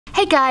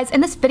Hey guys, in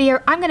this video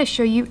I'm going to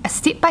show you a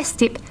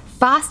step-by-step,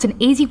 fast and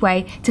easy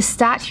way to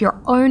start your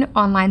own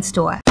online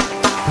store.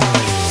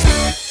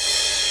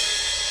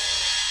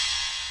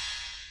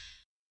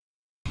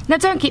 Now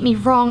don't get me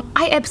wrong,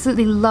 I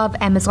absolutely love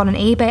Amazon and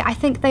eBay. I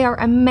think they are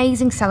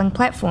amazing selling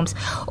platforms.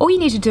 All you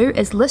need to do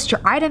is list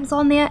your items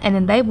on there and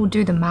then they will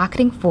do the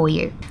marketing for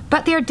you.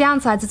 But there are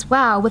downsides as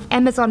well. With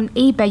Amazon and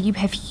eBay you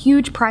have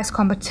huge price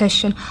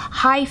competition,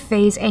 high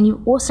fees, and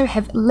you also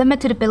have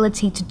limited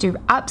ability to do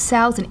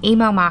upsells and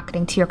email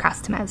marketing to your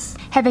customers.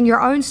 Having your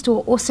own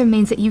store also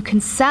means that you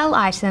can sell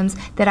items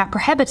that are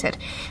prohibited.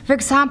 For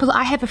example,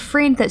 I have a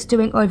friend that's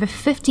doing over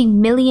 $50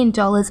 million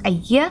a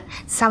year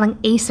selling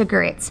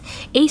e-cigarettes.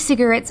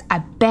 E-cigarettes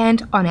are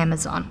banned on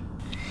Amazon.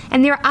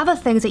 And there are other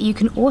things that you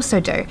can also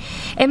do.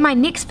 In my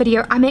next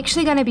video, I'm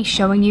actually going to be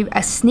showing you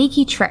a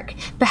sneaky trick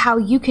for how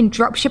you can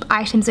dropship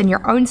items in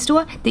your own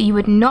store that you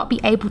would not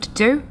be able to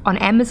do on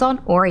Amazon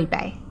or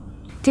eBay.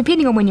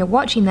 Depending on when you're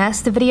watching this,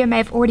 the video may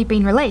have already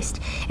been released.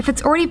 If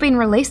it's already been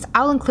released,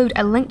 I'll include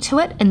a link to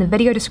it in the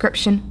video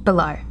description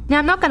below. Now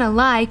I'm not going to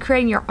lie,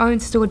 creating your own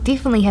store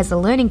definitely has a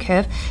learning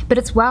curve, but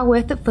it's well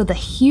worth it for the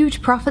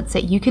huge profits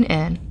that you can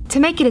earn. To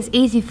make it as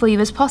easy for you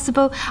as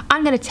possible,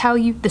 I'm going to tell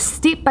you the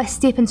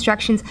step-by-step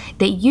instructions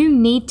that you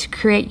need to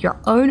create your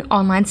own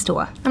online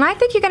store. And I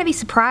think you're going to be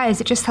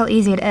surprised at just how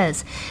easy it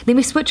is. Let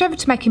me switch over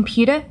to my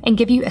computer and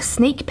give you a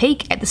sneak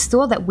peek at the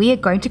store that we are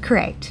going to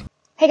create.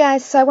 Hey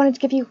guys, so I wanted to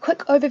give you a quick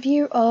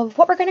overview of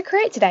what we're going to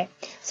create today.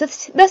 So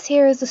this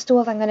here is the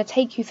store that I'm going to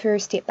take you through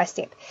step by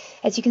step.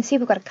 As you can see,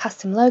 we've got a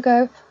custom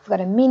logo, we've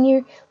got a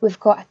menu, we've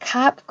got a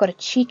cart, we've got a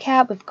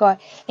checkout, we've got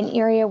an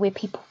area where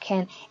people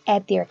can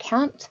add their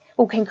account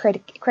or can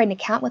create an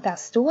account with our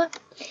store.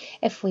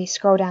 If we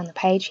scroll down the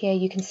page here,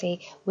 you can see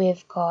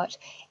we've got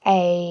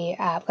a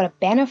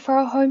banner for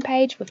our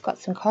homepage, we've got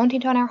some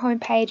content on our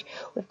homepage,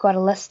 we've got a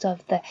list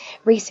of the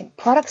recent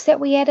products that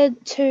we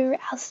added to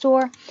our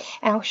store,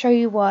 and I'll show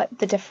you what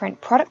the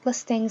different product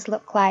listings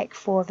look like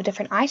for the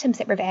different items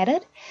that we've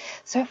added.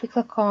 So if we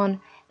click on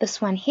this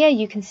one here,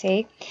 you can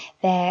see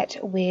that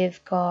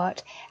we've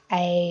got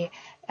a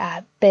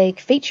big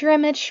feature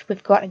image,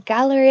 we've got a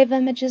gallery of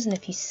images, and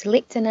if you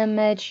select an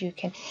image you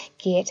can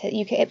get it,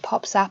 it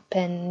pops up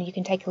and you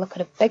can take a look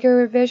at a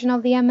bigger version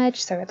of the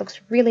image, so it looks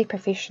really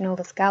professional,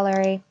 this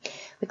gallery.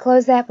 We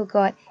close that, we've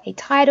got a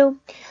title.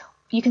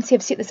 You can see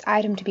I've set this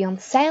item to be on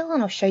sale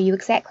and I'll show you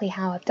exactly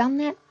how I've done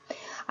that.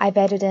 I've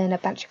added in a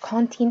bunch of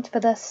content for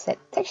this.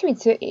 It's actually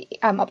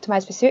been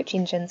optimized for search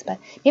engines, but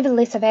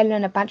nevertheless I've added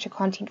in a bunch of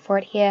content for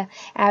it here.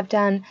 I've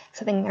done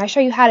something, and I'll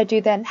show you how to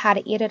do that and how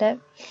to edit it.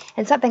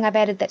 And something I've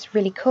added that's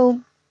really cool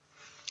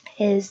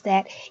is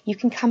that you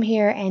can come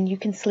here and you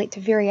can select a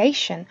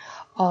variation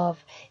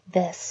of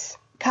this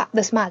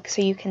mug.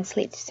 So you can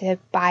select to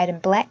buy it in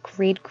black,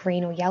 red,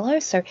 green or yellow.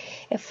 So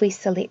if we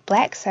select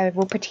black, so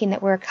we'll pretend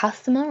that we're a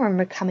customer and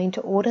we're coming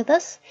to order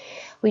this,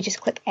 we just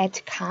click add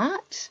to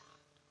cart.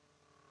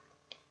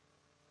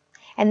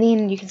 And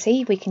then you can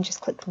see we can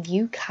just click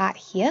view cart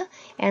here,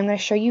 and I'm going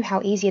to show you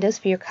how easy it is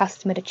for your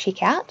customer to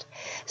check out.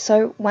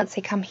 So once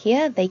they come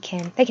here, they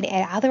can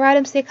add other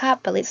items to their cart,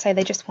 but let's say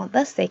they just want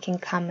this, they can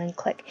come and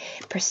click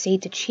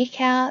proceed to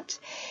checkout.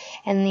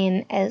 And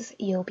then as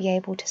you'll be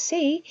able to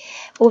see,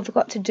 all we've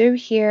got to do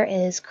here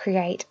is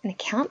create an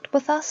account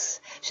with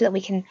us so that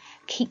we can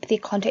keep their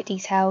contact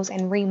details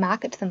and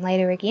remarket to them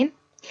later again.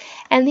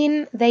 And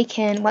then they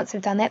can, once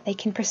they've done that, they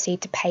can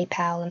proceed to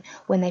PayPal, and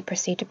when they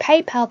proceed to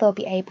PayPal they'll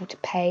be able to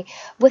pay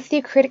with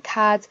their credit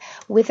cards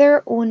whether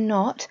or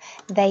not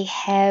they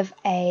have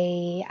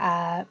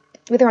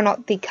whether or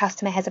not the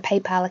customer has a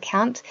PayPal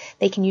account.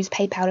 They can use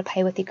PayPal to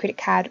pay with their credit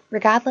card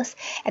regardless,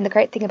 and the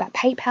great thing about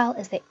PayPal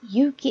is that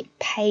you get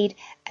paid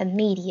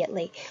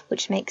immediately,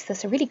 which makes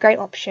this a really great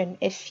option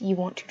if you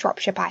want to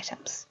dropship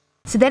items.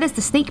 So that is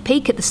the sneak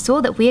peek at the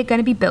store that we are going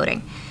to be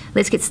building.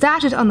 Let's get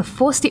started on the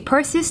 4-step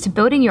process to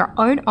building your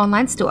own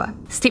online store.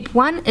 Step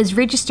 1 is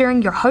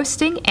registering your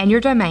hosting and your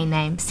domain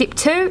name. Step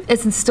 2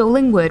 is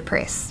installing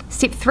WordPress.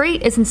 Step 3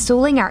 is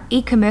installing our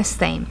Ecommerce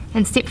theme.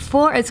 And Step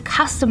 4 is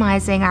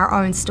customizing our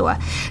own store.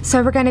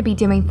 So we're going to be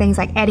doing things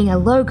like adding a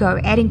logo,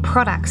 adding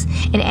products,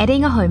 and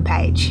adding a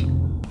homepage.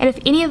 And if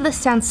any of this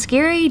sounds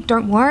scary,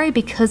 don't worry,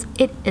 because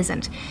it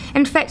isn't.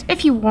 In fact,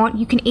 if you want,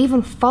 you can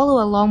even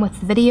follow along with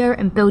the video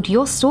and build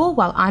your store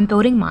while I'm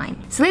building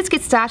mine. So let's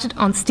get started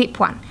on step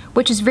 1,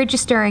 which is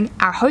registering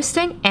our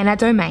hosting and our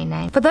domain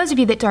name. For those of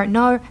you that don't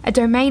know, a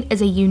domain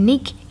is a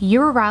unique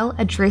URL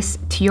address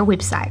to your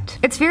website.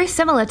 It's very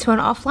similar to an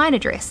offline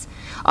address.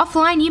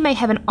 Offline, you may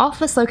have an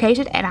office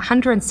located at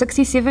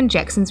 167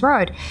 Jacksons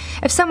Road.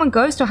 If someone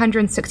goes to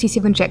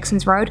 167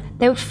 Jacksons Road,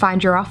 they would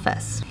find your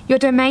office. Your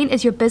domain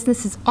is your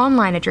business's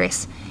online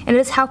address, and it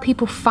is how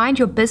people find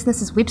your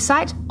business's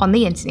website on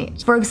the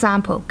internet. For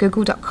example,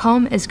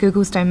 google.com is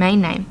Google's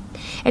domain name.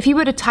 If you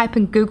were to type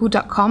in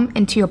google.com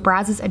into your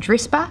browser's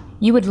address bar,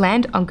 you would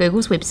land on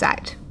Google's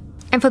website.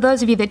 And for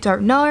those of you that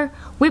don't know,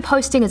 web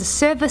hosting is a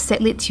service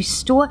that lets you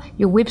store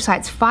your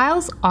website's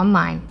files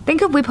online.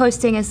 Think of web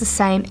hosting as the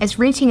same as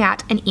renting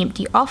out an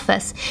empty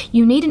office.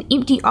 You need an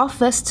empty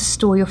office to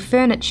store your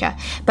furniture,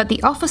 but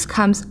the office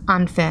comes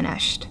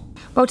unfurnished.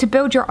 Well, to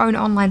build your own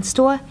online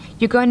store,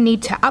 you're going to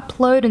need to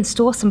upload and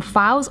store some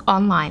files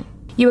online.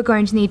 You are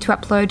going to need to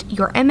upload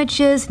your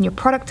images and your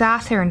product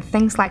data and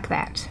things like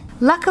that.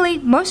 Luckily,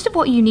 most of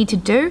what you need to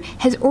do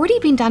has already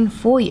been done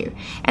for you,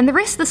 and the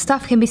rest of the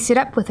stuff can be set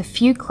up with a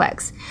few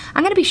clicks.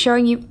 I'm going to be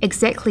showing you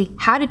exactly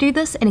how to do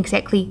this and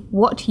exactly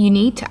what you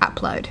need to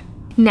upload.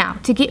 Now,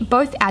 to get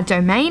both our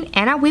domain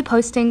and our web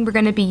hosting, we're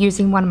going to be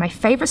using one of my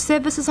favorite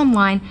services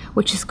online,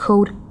 which is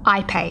called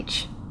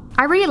iPage.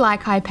 I really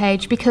like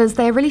iPage because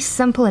they are really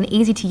simple and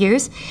easy to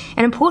use,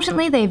 and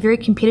importantly, they are very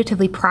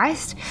competitively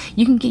priced.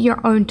 You can get your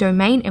own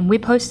domain and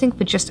web hosting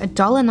for just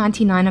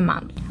 $1.99 a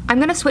month. I'm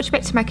going to switch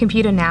back to my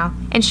computer now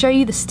and show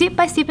you the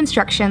step-by-step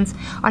instructions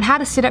on how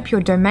to set up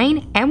your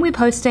domain and web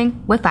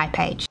hosting with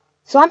iPage.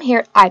 So I'm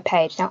here at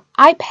iPage. Now,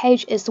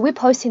 iPage is the web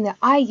hosting that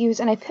I use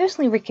and I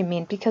personally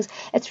recommend because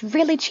it's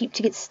really cheap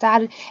to get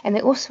started, and they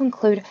also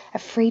include a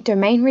free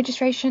domain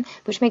registration,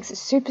 which makes it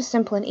super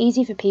simple and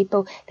easy for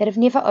people that have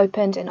never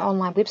opened an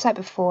online website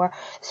before,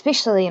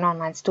 especially an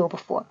online store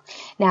before.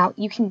 Now,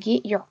 you can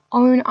get your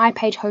own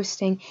iPage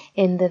hosting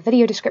in the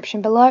video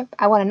description below.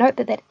 I want to note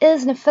that that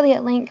is an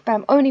affiliate link, but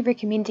I'm only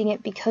recommending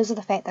it because of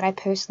the fact that I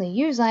personally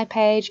use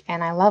iPage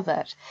and I love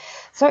it.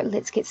 So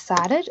let's get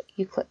started.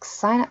 You click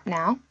sign up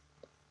now.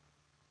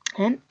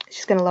 And it's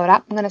just going to load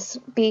up. I'm going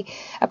to be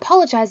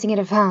apologizing in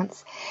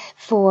advance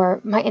for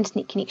my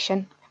internet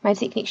connection. My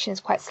internet connection is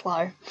quite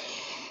slow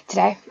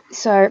today.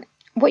 So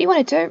what you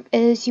want to do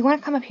is you want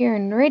to come up here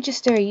and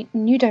register a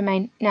new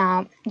domain.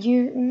 Now,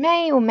 you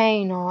may or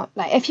may not,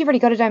 like if you've already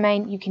got a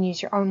domain, you can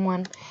use your own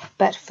one.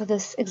 But for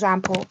this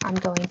example, I'm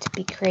going to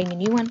be creating a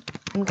new one.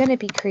 I'm going to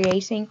be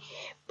creating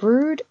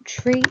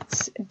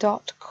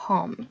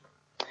brewedtreats.com.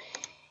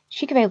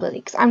 Check availability,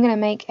 because I'm going to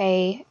make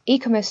a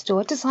e-commerce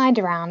store designed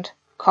around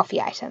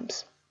coffee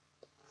items.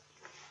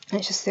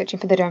 It's just searching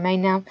for the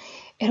domain now.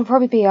 It'll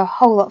probably be a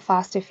whole lot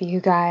faster for you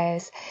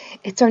guys.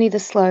 It's only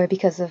this slow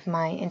because of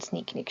my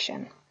internet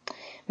connection.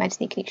 My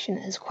internet connection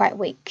is quite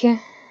weak. Here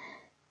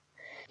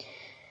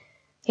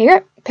you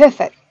go.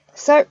 Perfect.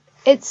 So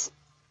it's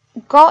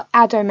got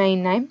our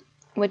domain name,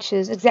 which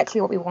is exactly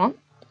what we want.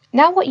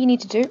 Now what you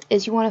need to do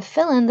is you want to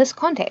fill in this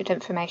contact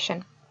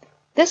information.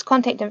 This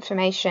contact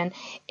information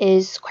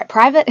is quite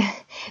private,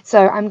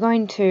 so I'm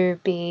going to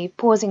be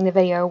pausing the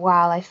video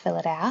while I fill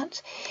it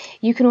out.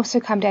 You can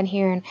also come down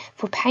here, and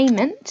for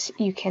payment,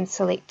 you can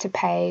select to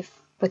pay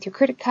with your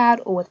credit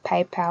card or with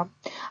PayPal.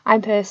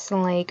 I'm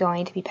personally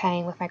going to be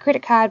paying with my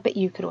credit card, but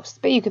you could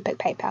pick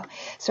PayPal.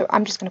 So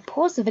I'm just going to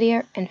pause the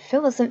video and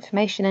fill this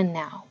information in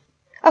now.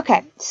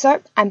 Okay,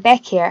 so I'm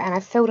back here and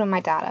I've filled in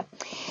my data.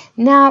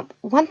 Now,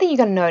 one thing you're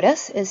going to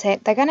notice is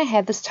that they're going to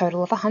have this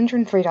total of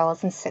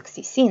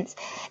 $103.60.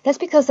 That's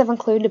because they've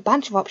included a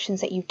bunch of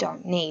options that you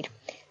don't need.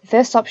 The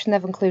first option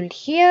they've included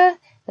here,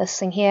 this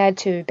thing here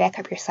to back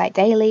up your site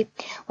daily.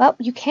 Well,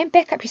 you can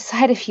back up your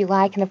site if you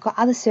like, and I've got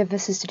other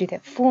services to do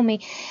that for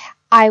me.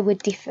 I would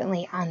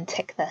definitely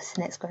untick this,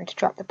 and that's going to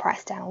drop the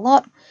price down a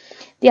lot.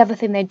 The other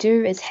thing they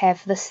do is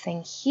have this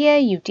thing here.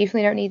 You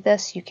definitely don't need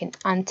this. You can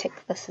untick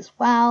this as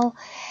well.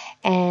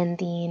 And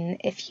then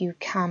if you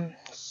come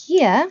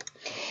here,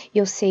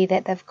 you'll see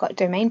that they've got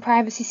domain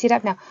privacy set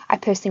up. Now, I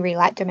personally really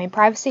like domain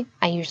privacy.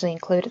 I usually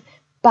include it,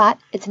 but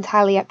it's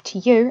entirely up to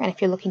you. And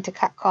if you're looking to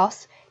cut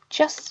costs,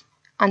 just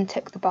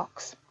untick the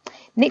box.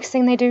 Next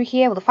thing they do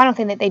here, well, the final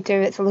thing that they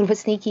do, it's a little bit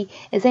sneaky,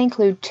 is they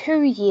include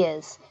 2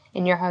 years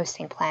in your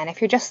hosting plan.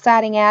 If you're just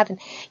starting out and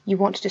you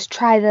want to just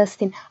try this,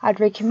 then I'd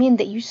recommend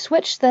that you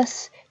switch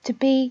this to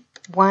be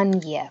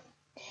 1 year.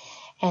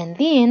 And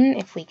then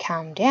if we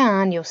come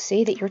down, you'll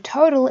see that your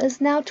total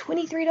is now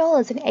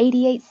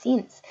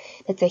 $23.88.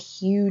 That's a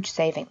huge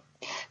saving.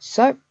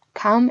 So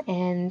come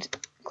and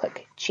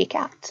click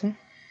checkout.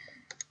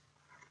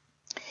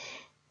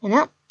 And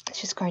now it's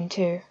just going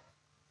to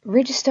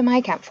register my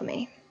account for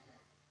me.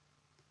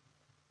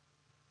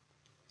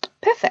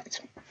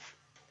 Perfect.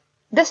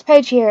 This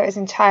page here is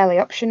entirely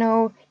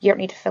optional. You don't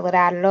need to fill it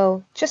out at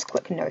all. Just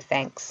click no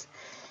thanks.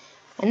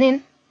 And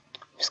then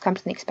just come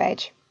to the next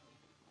page.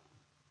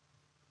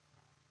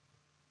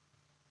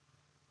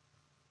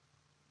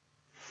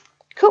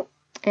 Cool.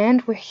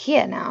 And we're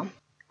here now.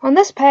 On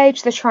this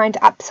page, they're trying to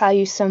upsell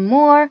you some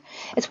more.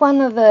 It's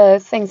one of the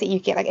things that you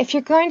get. Like if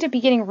you're going to be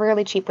getting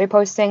really cheap web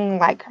hosting,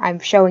 like I'm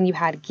showing you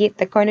how to get,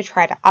 they're going to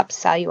try to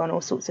upsell you on all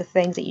sorts of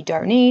things that you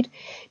don't need.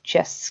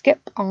 Just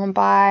skip on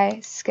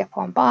by,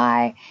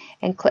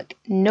 and click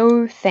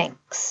no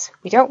thanks.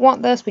 We don't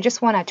want this. We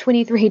just want our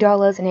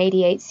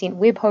 $23.88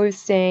 web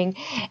hosting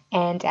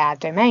and our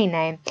domain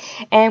name.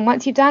 And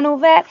once you've done all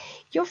that,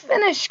 you're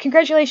finished.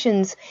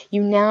 Congratulations.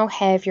 You now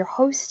have your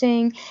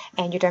hosting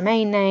and your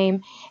domain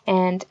name,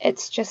 and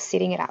it's just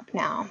setting it up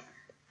now.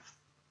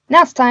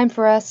 Now it's time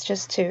for us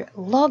just to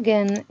log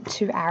in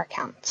to our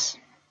account.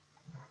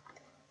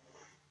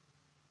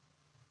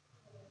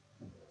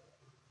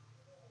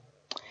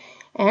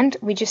 And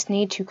we just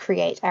need to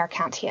create our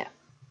account here.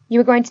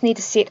 You're going to need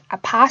to set a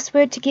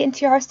password to get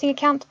into your hosting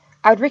account.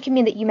 I would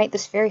recommend that you make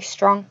this very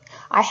strong.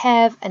 I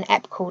have an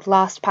app called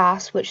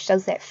LastPass which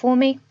does that for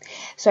me.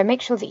 So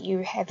make sure that you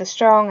have this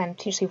strong and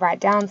potentially write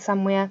it down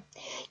somewhere.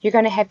 You're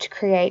going to have to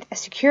create a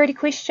security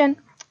question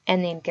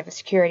and then give a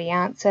security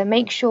answer.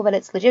 Make sure that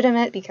it's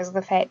legitimate, because of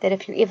the fact that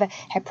if you ever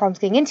have problems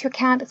getting into your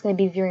account, it's going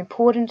to be very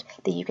important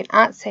that you can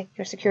answer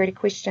your security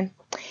question.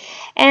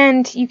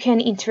 And you can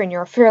enter in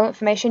your referral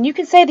information. You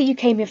can say that you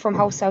came here from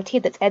Wholesale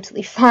Ted, that's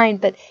absolutely fine,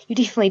 but you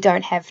definitely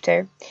don't have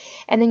to.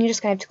 And then you're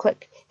just going to have to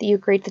click that you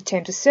agreed to the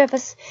terms of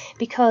service,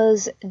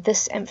 because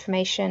this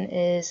information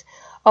is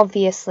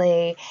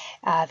obviously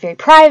very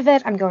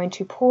private. I'm going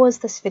to pause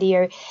this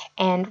video,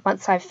 and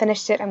once I've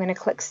finished it, I'm going to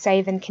click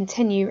save and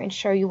continue and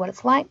show you what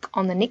it's like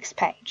on the next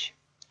page.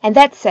 And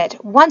that's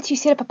it. Once you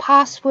set up a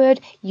password,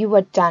 you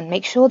are done.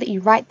 Make sure that you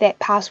write that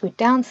password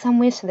down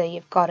somewhere so that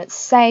you've got it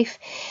safe.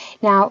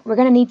 Now, we're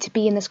going to need to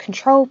be in this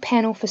control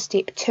panel for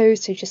step 2,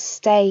 so just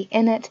stay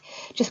in it.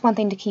 Just one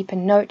thing to keep a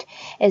note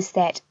is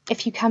that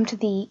if you come to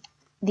the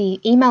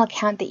email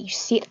account that you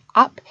set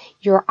up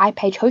your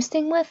iPage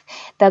hosting with,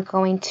 they're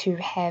going to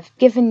have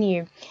given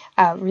you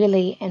a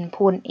really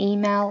important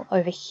email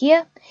over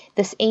here.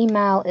 This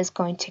email is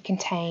going to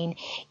contain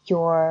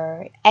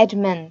your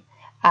admin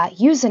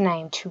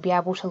username to be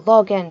able to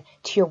log in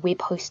to your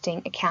web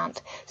hosting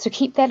account. So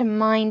keep that in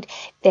mind,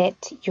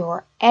 that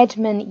your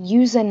admin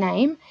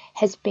username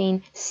has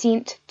been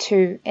sent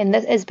to, and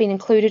this has been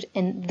included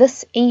in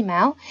this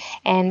email,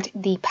 and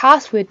the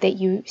password that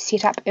you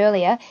set up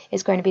earlier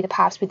is going to be the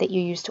password that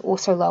you use to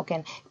also log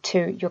in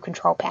to your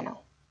control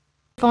panel.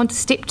 On to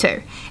step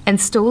 2,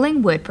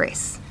 installing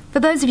WordPress. For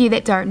those of you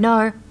that don't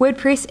know,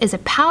 WordPress is a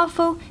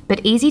powerful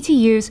but easy to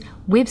use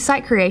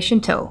website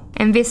creation tool.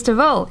 And best of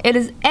all, it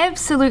is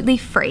absolutely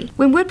free.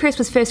 When WordPress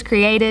was first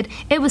created,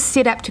 it was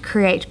set up to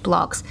create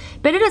blogs,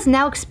 but it has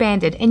now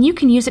expanded and you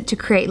can use it to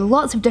create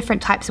lots of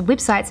different types of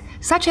websites,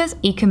 such as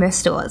e-commerce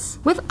stores.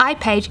 With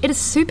iPage, it is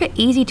super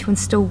easy to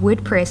install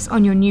WordPress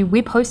on your new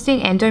web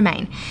hosting and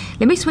domain.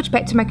 Let me switch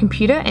back to my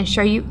computer and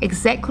show you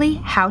exactly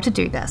how to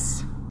do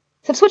this.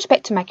 So I've switched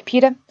back to my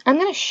computer. I'm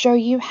going to show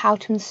you how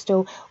to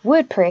install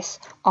WordPress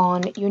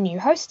on your new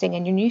hosting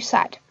and your new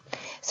site.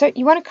 So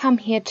you want to come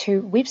here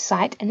to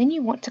website, and then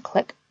you want to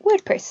click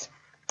WordPress.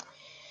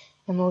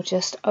 And we'll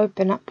just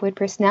open up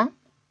WordPress now.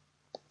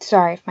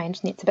 Sorry if my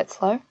internet's a bit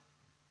slow.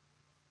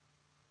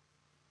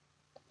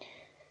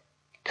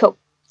 Cool.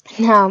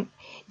 Now,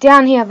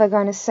 down here they're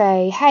going to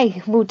say,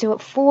 hey, we'll do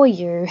it for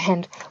you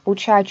and we'll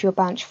charge you a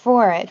bunch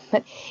for it.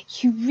 But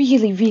you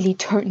really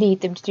don't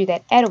need them to do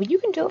that at all. You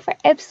can do it for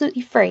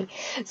absolutely free.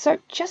 So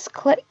just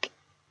click,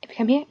 if you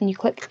come here and you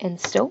click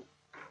install,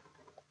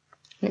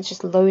 and it's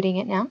just loading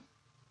it now.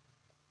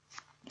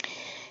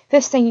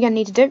 First thing you're going to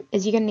need to do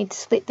is you're going to need to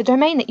select the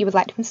domain that you would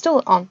like to install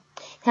it on.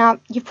 Now,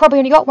 you've probably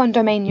only got one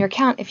domain in your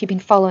account if you've been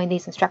following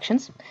these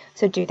instructions,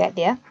 so do that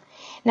there.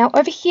 Now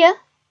over here,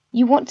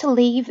 you want to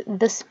leave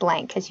this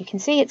blank. As you can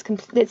see,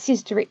 it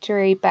says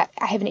directory, but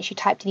I haven't actually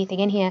typed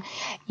anything in here.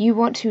 You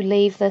want to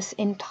leave this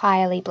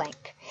entirely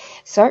blank.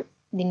 So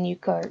then you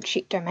go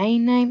check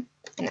domain name,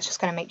 and it's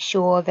just going to make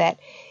sure that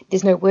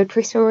there's no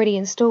WordPress already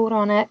installed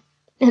on it,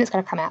 and it's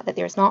going to come out that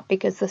there is not,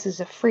 because this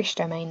is a fresh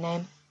domain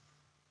name.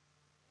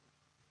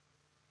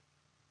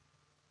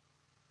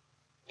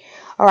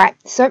 Alright,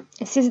 so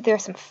it says that there are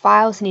some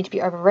files that need to be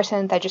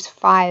overwritten. They're just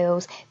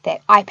files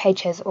that iPage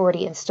has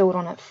already installed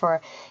on it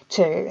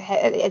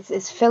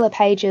it's filler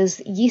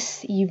pages.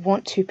 Yes, you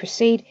want to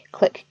proceed.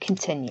 Click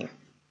continue.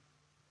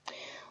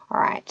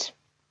 Alright,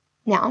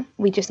 now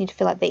we just need to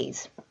fill out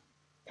these.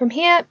 From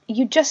here,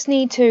 you just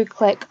need to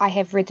click I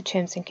have read the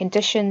terms and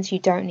conditions. You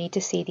don't need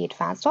to see the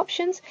advanced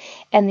options,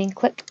 and then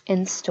click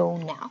install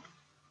now.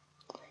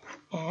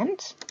 And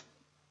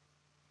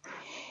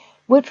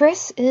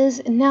WordPress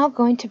is now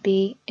going to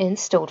be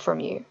installed for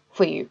you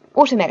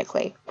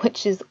automatically,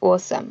 which is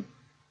awesome.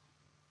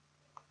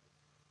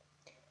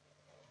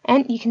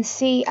 And you can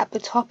see up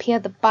the top here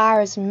the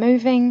bar is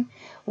moving,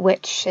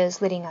 which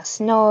is letting us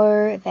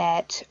know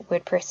that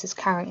WordPress is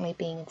currently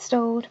being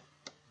installed.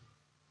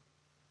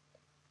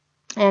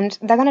 And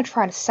they're going to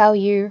try to sell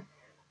you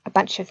a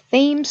bunch of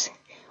themes.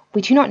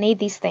 We do not need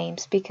these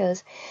themes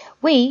because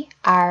we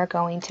are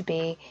going to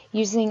be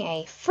using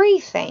a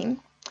free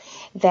theme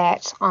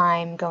that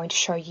I'm going to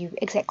show you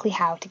exactly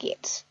how to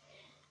get.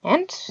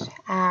 And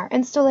our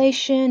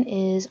installation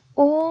is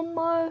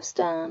almost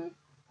done.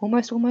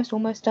 Almost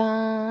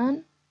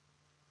done.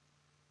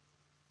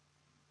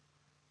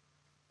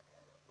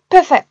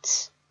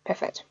 Perfect.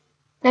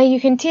 Now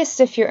you can test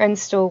if your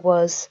install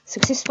was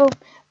successful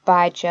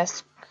by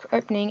just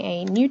opening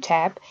a new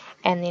tab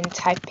and then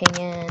typing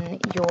in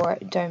your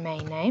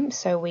domain name.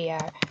 So we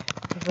are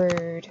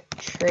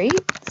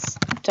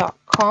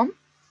rudetreats.com.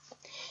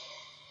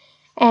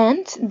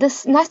 And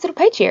this nice little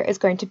page here is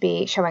going to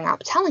be showing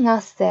up, telling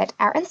us that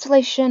our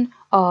installation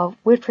of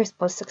WordPress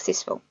was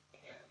successful.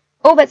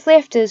 All that's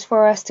left is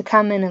for us to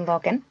come in and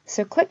log in.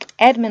 So click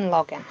admin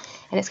login,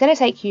 and it's going to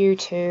take you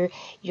to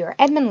your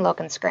admin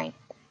login screen.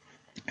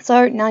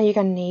 So now you're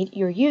going to need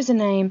your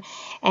username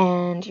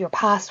and your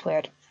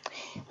password.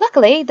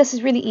 Luckily, this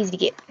is really easy to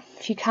get.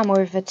 If you come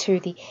over to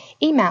the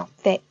email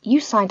that you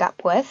signed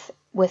up with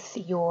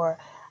your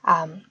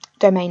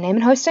domain name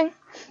and hosting,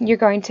 you're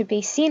going to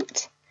be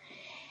sent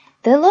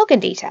the login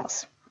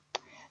details.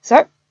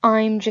 So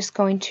I'm just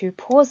going to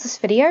pause this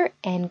video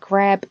and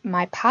grab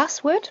my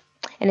password,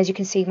 and as you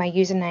can see, my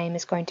username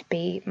is going to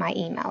be my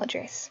email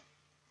address.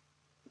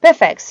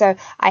 Perfect, so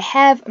I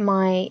have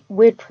my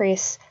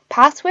WordPress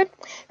password.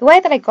 The way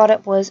that I got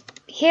it was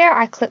here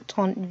I clicked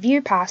on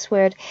view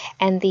password,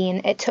 and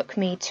then it took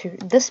me to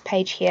this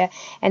page here,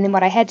 and then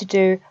what I had to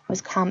do was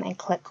come and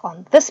click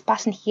on this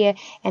button here,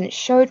 and it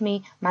showed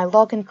me my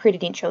login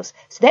credentials.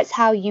 So that's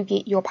how you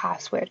get your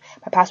password.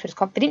 My password is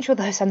confidential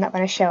though, so I'm not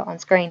going to show it on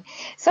screen.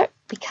 So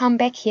we come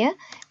back here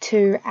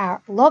to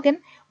our login.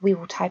 We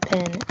will type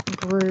in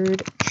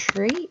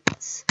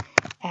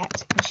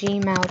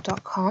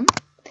broodtreats@gmail.com.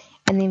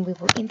 and then we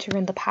will enter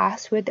in the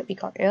password that we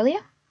got earlier,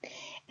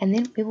 and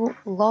then we will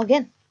log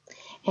in,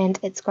 and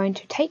it's going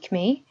to take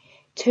me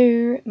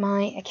to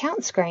my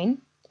account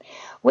screen,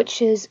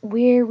 which is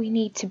where we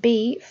need to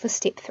be for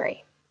step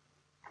 3.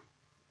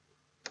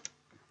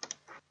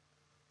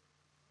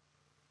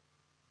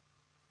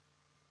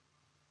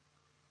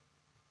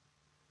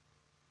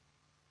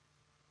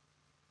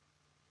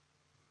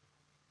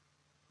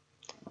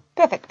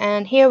 Perfect,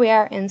 and here we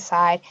are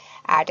inside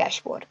our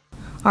dashboard.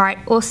 Alright,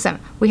 awesome.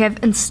 We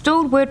have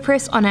installed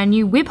WordPress on our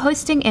new web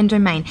hosting and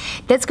domain.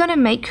 That's going to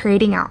make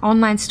creating our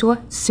online store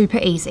super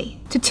easy.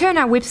 To turn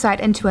our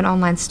website into an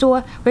online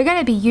store, we're going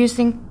to be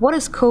using what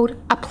is called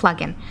a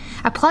plugin.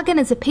 A plugin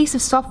is a piece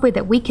of software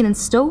that we can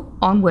install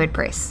on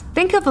WordPress.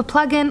 Think of a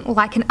plugin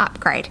like an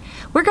upgrade.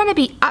 We're going to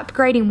be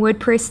upgrading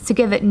WordPress to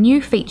give it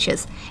new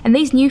features, and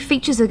these new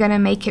features are going to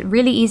make it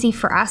really easy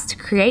for us to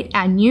create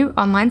our new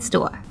online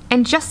store.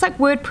 And just like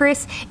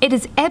WordPress, it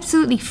is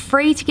absolutely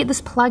free to get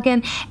this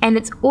plugin, and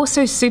it's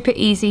also super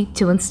easy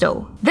to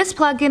install. This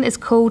plugin is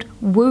called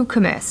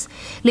Woocommerce.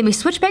 Let me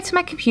switch back to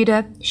my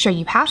computer, show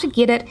you how to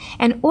get it,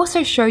 and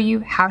also show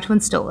you how to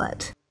install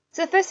it.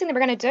 So the first thing that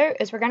we're going to do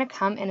is we're going to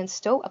come and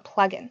install a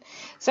plugin.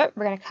 So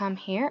we're going to come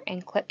here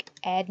and click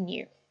Add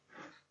New.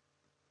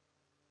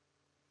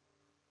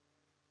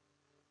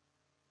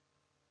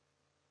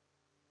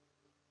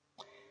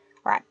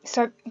 Alright,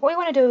 so what we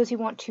want to do is you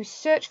want to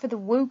search for the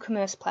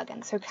WooCommerce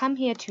plugin. So come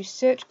here to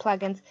search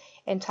plugins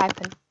and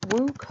type in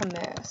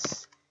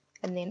WooCommerce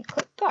and then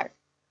click go.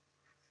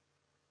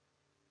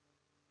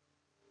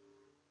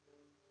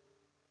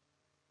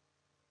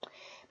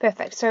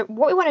 Perfect, so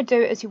what we want to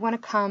do is you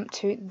want to come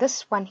to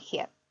this one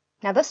here.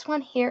 Now this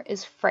one here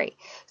is free,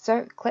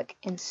 so click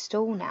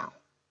install now.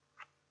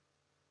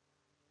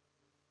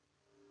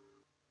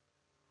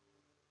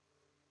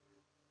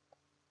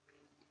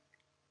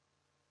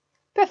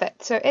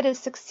 Perfect, so it is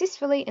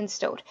successfully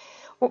installed.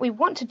 What we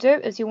want to do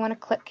is you want to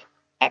click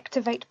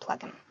Activate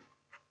Plugin.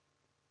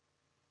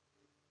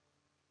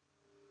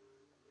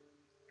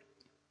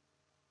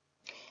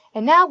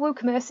 And now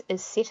WooCommerce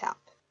is set up.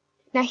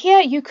 Now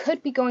here you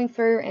could be going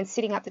through and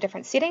setting up the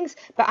different settings,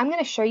 but I'm going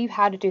to show you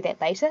how to do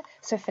that later.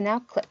 So for now,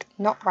 click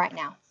Not Right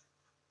Now.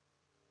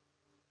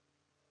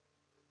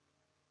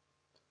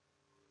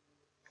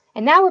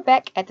 And now we're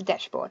back at the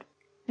dashboard.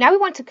 Now we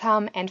want to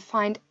come and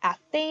find our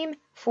theme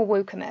for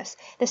WooCommerce.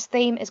 This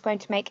theme is going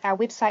to make our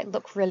website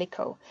look really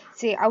cool.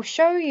 See, I'll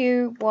show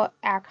you what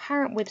our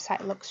current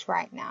website looks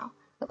like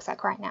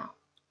right now.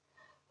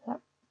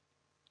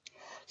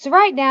 So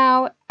right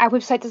now, our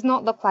website does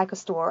not look like a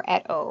store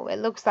at all. It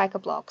looks like a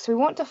blog. So we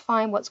want to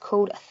find what's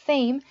called a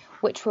theme,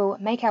 which will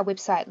make our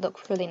website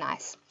look really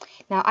nice.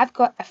 Now, I've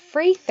got a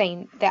free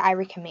theme that I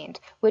recommend,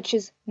 which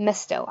is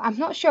Mystile. I'm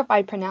not sure if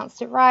I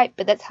pronounced it right,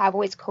 but that's how I've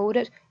always called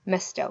it,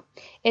 Mystile.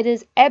 It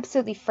is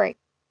absolutely free.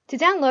 To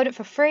download it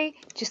for free,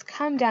 just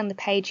come down the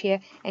page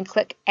here and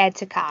click Add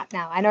to Cart.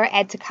 Now, I know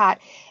Add to Cart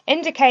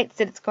indicates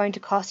that it's going to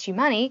cost you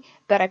money,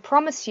 but I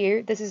promise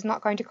you this is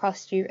not going to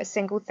cost you a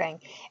single thing.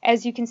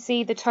 As you can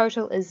see, the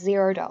total is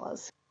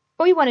 $0.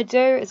 All you want to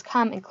do is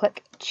come and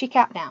click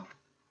Checkout Now.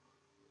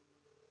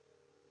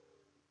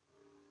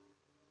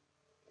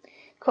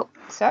 Cool.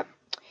 So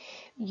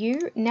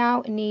you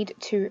now need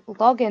to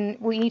log in.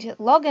 We need to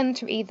log in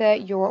to either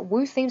your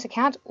WooThemes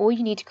account or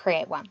you need to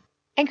create one.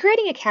 And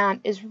creating an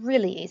account is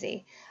really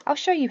easy. I'll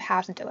show you how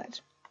to do it.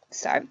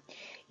 So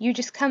you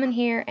just come in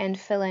here and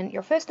fill in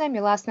your first name,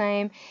 your last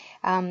name,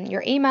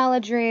 your email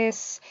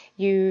address.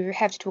 You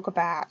have to talk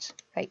about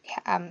how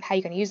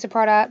you're going to use the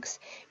products,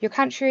 your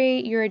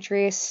country, your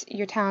address,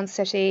 your town,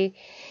 city,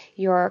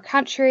 your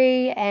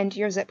country, and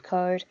your zip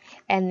code.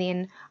 And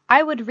then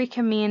I would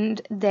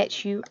recommend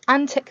that you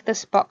untick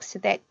this box so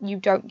that you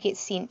don't get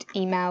sent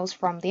emails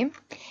from them,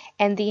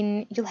 and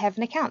then you'll have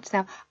an account.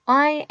 Now,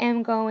 I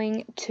am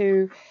going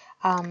to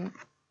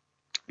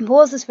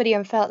pause this video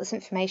and fill out this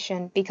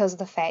information because of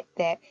the fact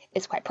that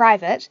it's quite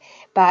private,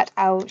 but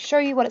I'll show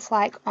you what it's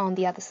like on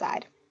the other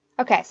side.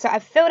 Okay, so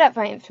I've filled out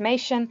my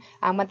information.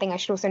 One thing I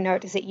should also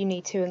note is that you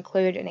need to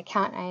include an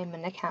account name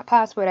and an account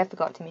password. I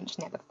forgot to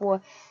mention that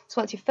before.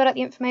 So once you've filled out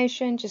the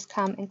information, just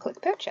come and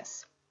click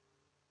purchase.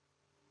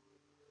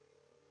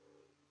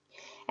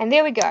 And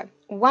there we go.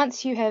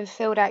 Once you have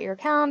filled out your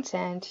account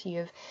and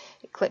you've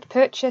clicked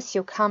purchase,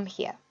 you'll come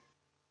here.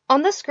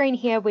 On the screen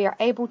here, we are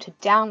able to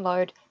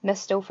download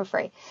Mystile for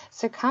free.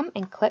 So come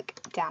and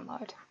click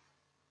download.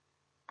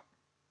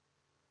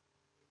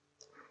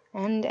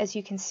 And as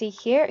you can see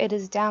here, it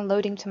is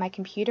downloading to my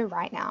computer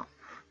right now.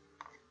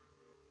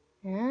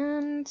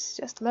 And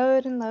just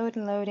load and load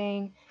and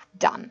loading.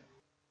 Done.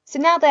 So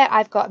now that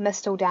I've got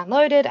Mystile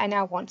downloaded, I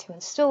now want to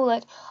install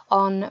it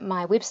on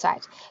my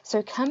website.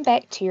 So come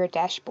back to your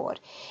dashboard.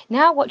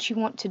 Now what you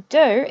want to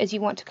do is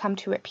you want to come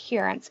to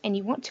Appearance and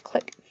you want to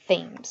click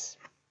Themes.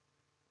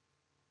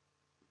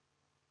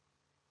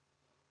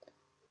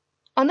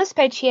 On this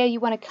page here, you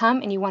want to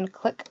come and you want to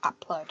click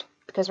Upload,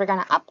 because we're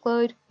going to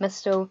upload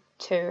Mystile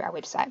to our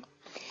website.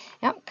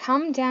 Now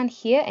come down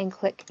here and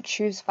click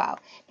Choose File.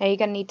 Now you're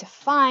going to need to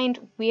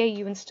find where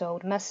you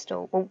installed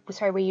Mystile,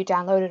 where you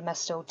downloaded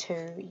Mystile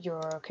to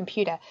your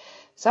computer.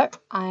 So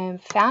I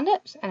found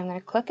it and I'm going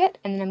to click it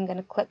and then I'm going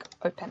to click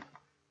Open.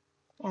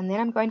 And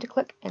then I'm going to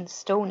click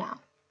Install Now.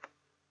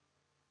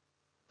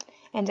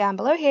 And down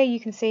below here you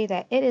can see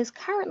that it is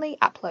currently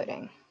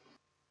uploading.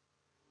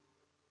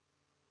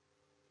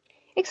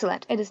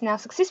 Excellent, it has now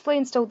successfully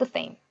installed the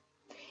theme.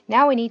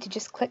 Now we need to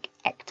just click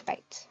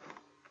Activate.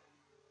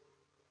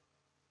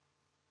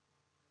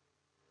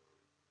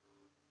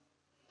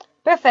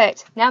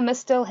 Perfect! Now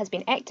Mystile has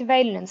been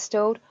activated and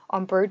installed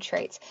on Brewed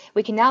Treats.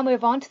 We can now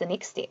move on to the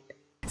next step.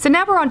 So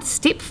now we're on to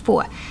step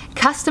 4,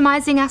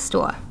 customizing our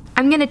store.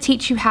 I'm going to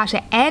teach you how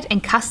to add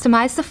and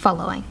customize the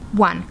following.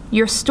 1.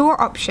 Your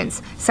store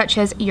options, such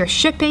as your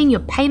shipping, your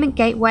payment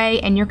gateway,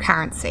 and your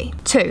currency.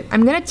 2.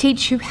 I'm going to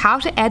teach you how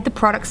to add the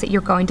products that you're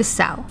going to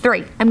sell.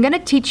 3. I'm going to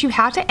teach you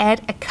how to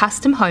add a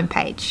custom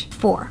homepage.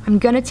 4. I'm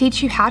going to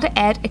teach you how to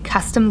add a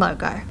custom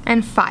logo.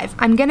 And 5.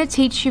 I'm going to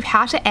teach you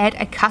how to add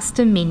a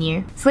custom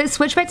menu. So let's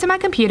switch back to my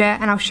computer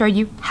and I'll show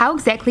you how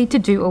exactly to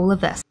do all of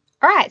this.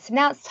 Alright, so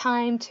now it's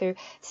time to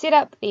set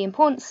up the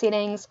important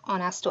settings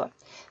on our store.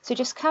 So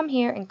just come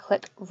here and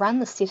click Run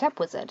the Setup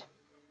Wizard.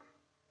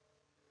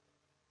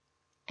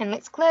 And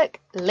let's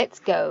click Let's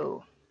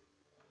Go.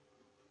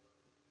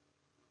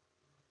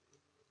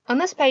 On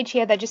this page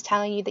here, they're just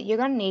telling you that you're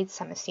going to need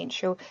some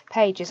essential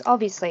pages.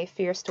 Obviously,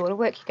 for your store to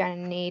work, you're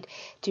going to need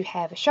to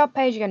have a shop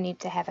page, you're going to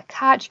need to have a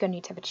cart, you're going to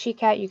need to have a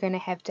checkout, you're going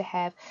to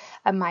have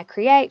a My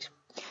Create.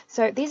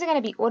 So these are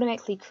going to be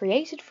automatically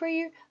created for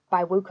you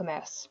by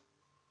Woocommerce.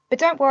 But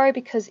don't worry,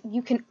 because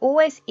you can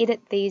always edit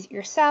these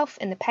yourself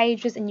in the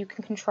pages and you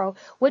can control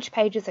which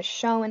pages are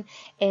shown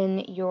in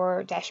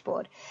your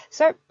dashboard.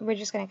 So we're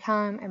just going to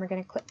come and we're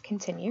going to click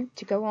Continue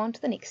to go on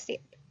to the next step.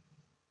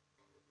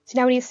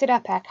 So now we need to set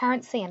up our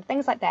currency and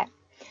things like that.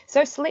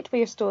 So select where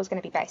your store is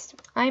going to be based.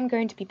 I'm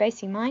going to be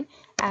basing mine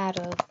out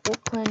of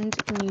Auckland,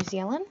 New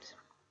Zealand.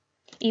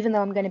 Even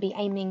though I'm going to be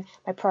aiming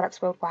my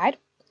products worldwide,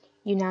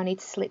 you now need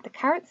to select the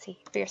currency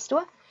for your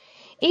store.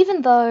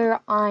 Even though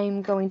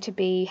I'm going to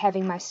be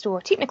having my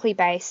store technically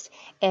based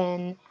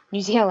in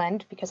New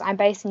Zealand, because I'm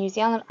based in New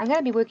Zealand, I'm going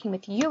to be working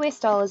with US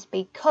dollars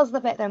because of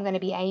the fact that I'm going to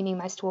be aiming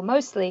my store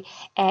mostly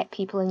at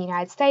people in the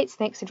United States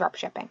thanks to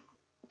dropshipping.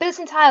 But it's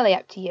entirely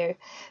up to you,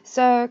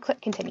 so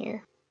click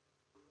Continue.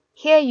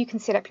 Here you can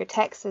set up your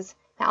taxes.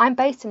 Now I'm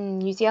based in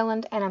New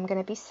Zealand and I'm going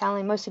to be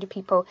selling mostly to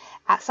people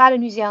outside of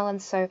New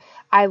Zealand, so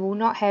I will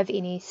not have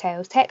any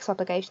sales tax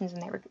obligations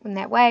in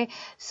that way.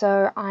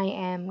 So I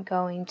am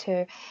going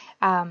to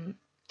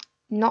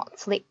not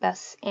select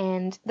this,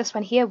 and this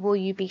one here, will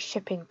you be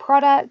shipping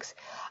products?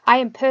 I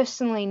am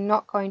personally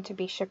not going to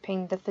be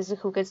shipping the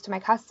physical goods to my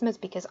customers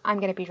because I'm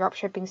going to be drop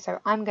shipping, so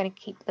I'm going to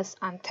keep this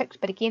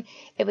unticked, but again,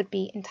 it would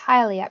be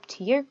entirely up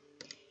to you.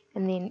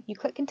 And then you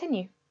click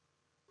Continue.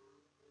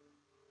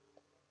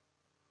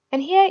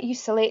 And here you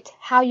select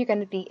how you're going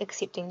to be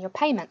accepting your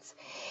payments.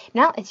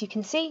 Now, as you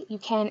can see, you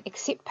can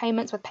accept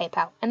payments with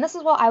PayPal. And this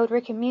is what I would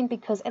recommend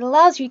because it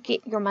allows you to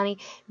get your money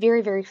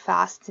very, very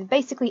fast,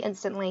 basically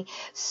instantly.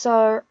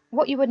 So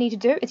what you would need to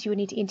do is you would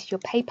need to enter your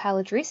PayPal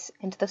address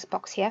into this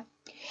box here.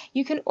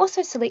 You can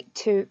also select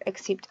to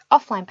accept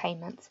offline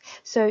payments.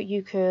 So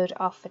you could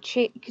offer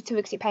to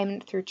accept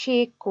payment through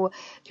check or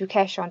through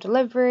cash on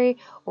delivery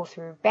or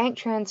through bank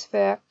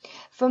transfer.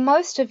 For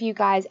most of you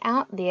guys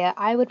out there,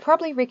 I would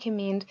probably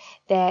recommend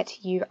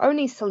that you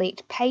only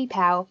select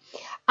PayPal,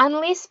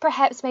 unless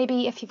perhaps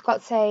maybe if you've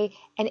got, say,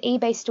 an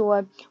eBay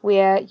store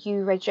where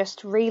you've got an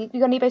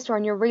eBay store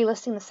and you're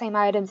relisting the same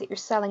items that you're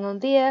selling on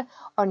there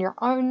on your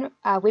own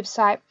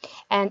website,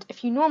 and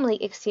if you normally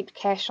accept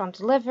cash on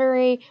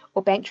delivery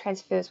or bank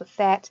transfers with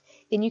that,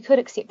 then you could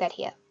accept that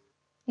here.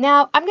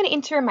 Now, I'm going to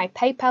enter my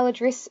PayPal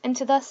address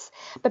into this,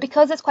 but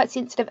because it's quite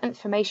sensitive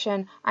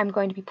information, I'm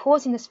going to be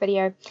pausing this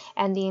video,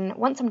 and then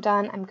once I'm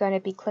done, I'm going to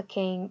be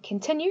clicking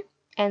Continue,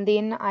 and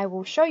then I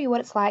will show you what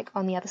it's like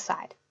on the other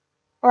side.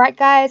 Alright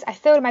guys, I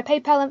filled in my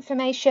PayPal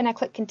information, I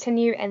click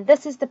continue, and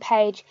this is the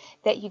page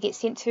that you get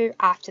sent to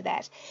after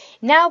that.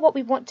 Now what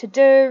we want to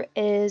do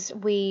is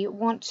we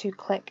want to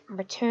click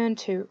return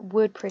to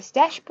WordPress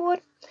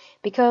dashboard,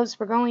 because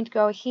we're going to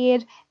go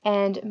ahead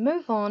and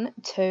move on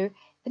to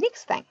the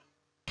next thing.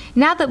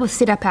 Now that we've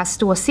set up our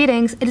store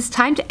settings, it is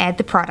time to add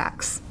the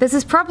products. This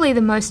is probably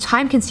the most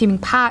time-consuming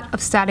part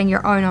of starting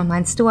your own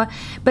online store,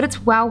 but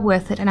it's well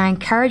worth it and I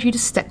encourage you to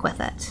stick with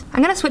it.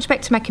 I'm going to switch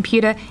back to my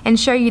computer and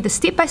show you the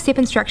step-by-step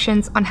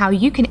instructions on how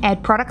you can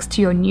add products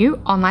to your new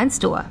online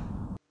store.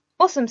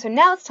 Awesome, so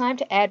now it's time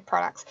to add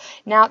products.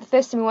 Now the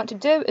first thing we want to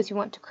do is we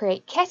want to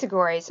create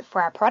categories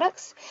for our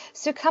products.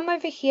 So come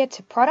over here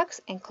to products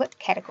and click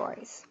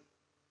categories.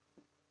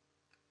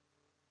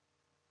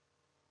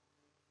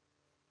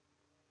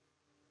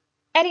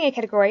 Adding a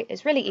category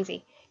is really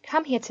easy.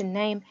 Come here to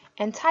name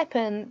and type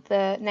in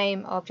the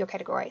name of your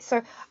category.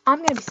 So I'm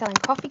going to be selling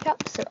coffee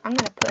cups, so I'm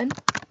going to put in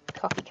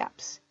coffee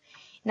cups.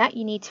 Now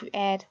you need to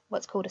add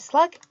what's called a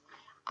slug.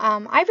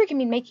 I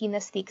recommend making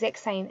this the exact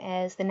same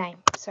as the name.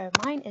 So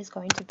mine is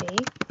going to be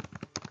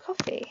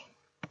coffee.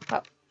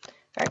 Well,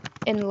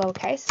 in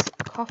lowercase,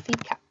 coffee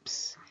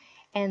cups.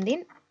 And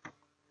then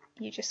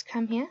you just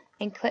come here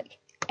and click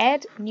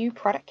add new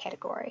product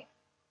category.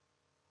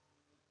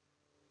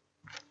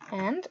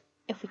 And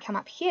if we come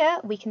up here,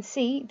 we can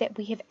see that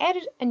we have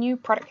added a new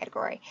product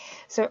category.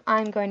 So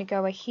I'm going to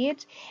go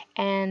ahead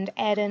and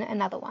add in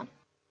another one.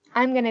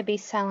 I'm going to be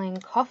selling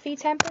coffee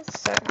tampers,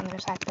 so I'm going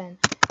to type in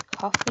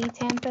coffee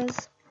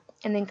tampers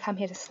and then come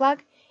here to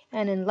slug,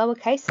 and in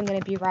lowercase I'm going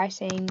to be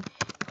writing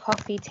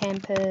coffee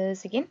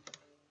tampers again,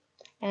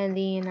 and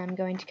then I'm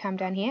going to come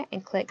down here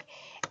and click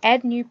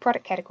add new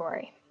product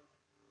category.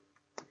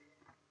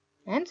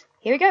 And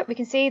here we go, we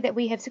can see that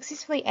we have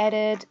successfully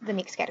added the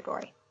next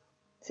category.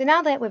 So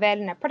now that we've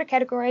added our product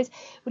categories,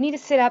 we need to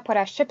set up what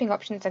our shipping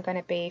options are going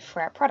to be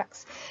for our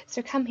products.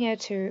 So come here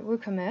to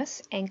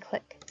Woocommerce and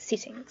click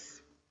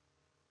Settings.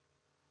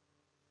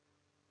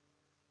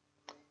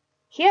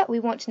 Here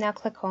we want to now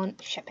click on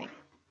Shipping.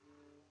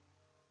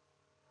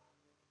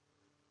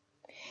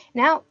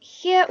 Now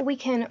here we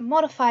can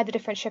modify the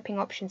different shipping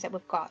options that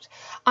we've got.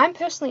 I'm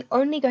personally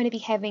only going to be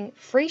having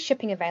free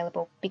shipping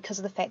available because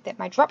of the fact that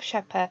my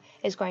dropshipper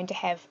is going to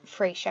have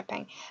free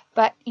shipping,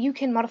 but you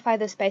can modify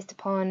this based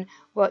upon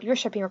what your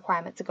shipping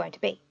requirements are going to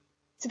be.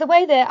 So the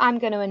way that I'm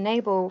going to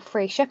enable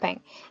free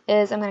shipping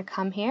is I'm going to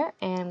come here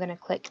and I'm going to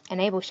click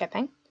enable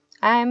shipping.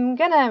 I'm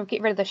going to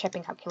get rid of the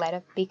shipping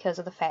calculator because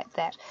of the fact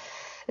that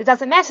it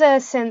doesn't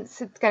matter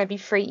since it's going to be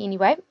free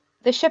anyway.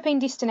 The shipping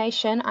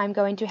destination, I'm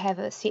going to have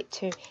it set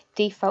to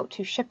default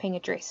to shipping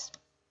address.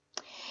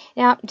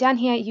 Now down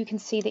here you can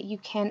see that you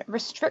can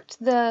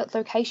restrict the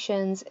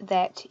locations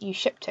that you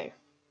ship to.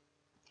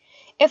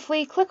 If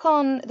we click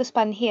on this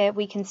button here,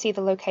 we can see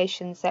the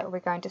locations that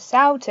we're going to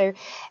sell to,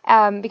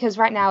 because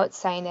right now it's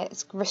saying that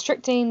it's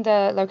restricting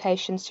the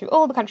locations to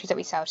all the countries that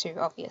we sell to,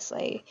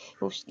 obviously.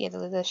 Well, yeah,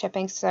 the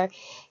shipping. So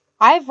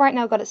I've right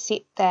now got it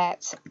set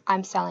that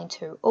I'm selling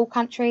to all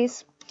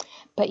countries,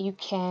 but you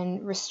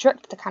can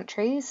restrict the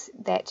countries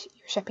that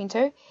you're shipping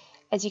to.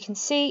 As you can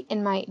see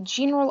in my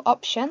general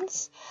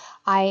options,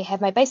 I have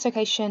my base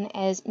location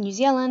as New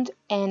Zealand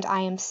and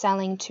I am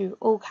selling to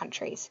all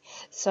countries.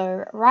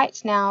 So right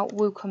now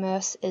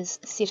WooCommerce is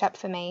set up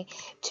for me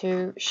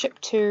to ship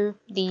to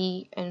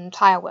the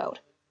entire world.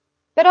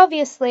 But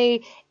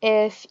obviously,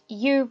 if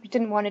you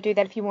didn't want to do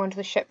that, if you wanted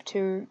to ship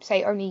to,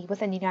 say, only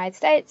within the United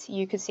States,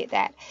 you could set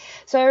that.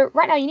 So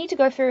right now you need to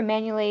go through and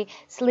manually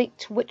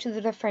select which of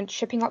the different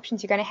shipping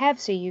options you're going to have.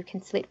 So you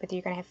can select whether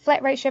you're going to have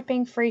flat rate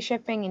shipping, free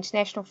shipping,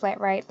 international flat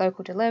rate,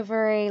 local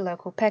delivery,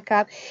 local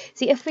pickup.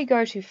 See, if we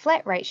go to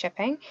flat rate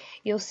shipping,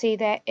 you'll see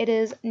that it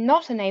is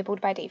not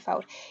enabled by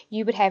default.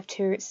 You would have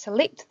to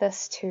select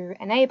this to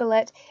enable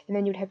it, and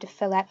then you'd have to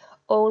fill out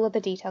all of the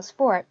details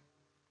for it.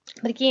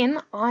 But again,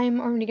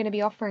 I'm only going to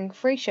be offering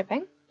free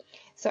shipping,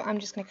 so I'm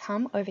just going to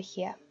come over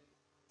here.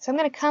 So I'm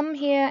going to come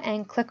here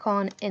and click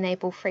on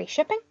Enable Free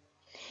Shipping.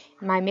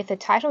 My method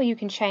title, you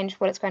can change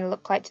what it's going to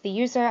look like to the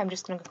user. I'm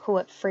just going to call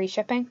it Free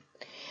Shipping.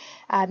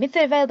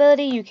 Method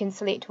availability, you can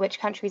select which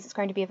countries it's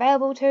going to be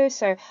available to.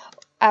 So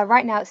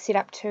right now it's set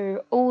up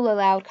to all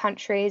allowed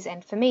countries,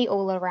 and for me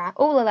all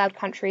allowed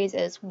countries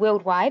is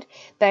worldwide,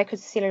 but I could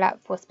set it up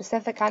for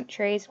specific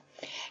countries.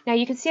 Now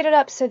you can set it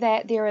up so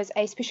that there is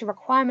a special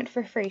requirement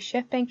for free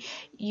shipping.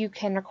 You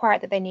can require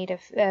it that they need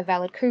a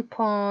valid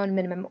coupon,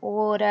 minimum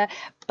order,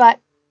 but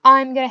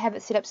I'm going to have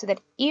it set up so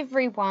that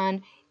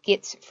everyone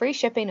gets free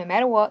shipping no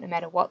matter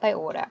what they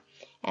order.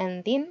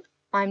 And then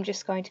I'm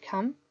just going to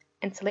come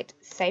and select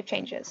Save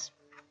Changes.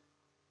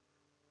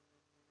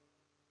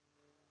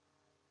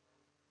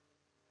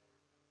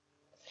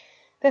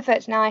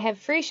 Perfect, now I have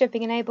free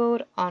shipping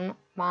enabled on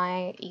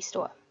my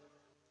e-store.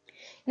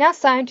 Now it's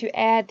time to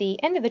add the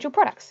individual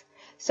products.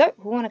 So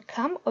we want to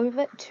come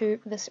over to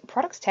this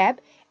Products tab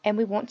and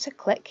we want to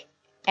click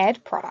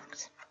Add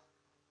Product.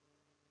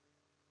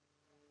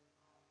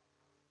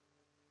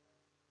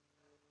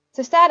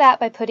 So start out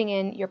by putting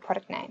in your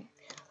product name.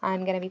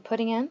 I'm going to be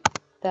putting in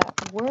the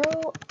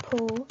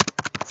Whirlpool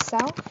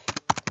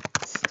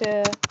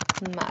self-stir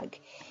mug,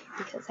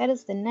 because that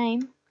is the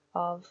name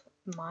of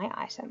my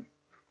item.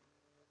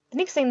 The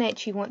next thing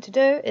that you want to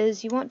do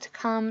is you want to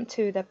come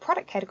to the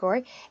product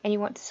category and you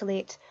want to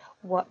select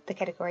what the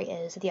category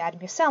is of the item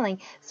you're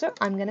selling. So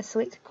I'm going to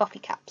select coffee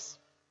cups.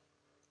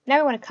 Now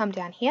we want to come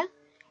down here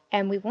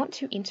and we want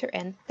to enter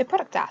in the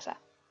product data.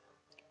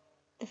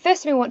 The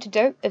first thing we want to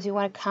do is we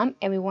want to come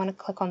and we want to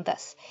click on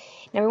this.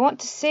 Now we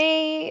want to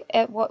see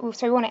we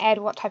want to add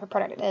what type of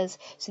product it is.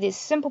 So there's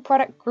simple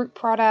product, group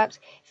product,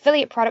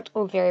 affiliate product,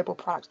 or variable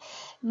product.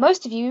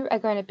 Most of you are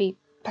going to be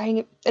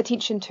paying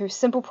attention to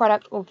simple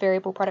product or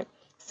variable product.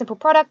 Simple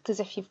product is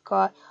if you've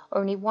got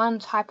only one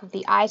type of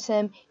the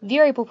item.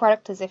 Variable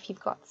product is if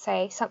you've got,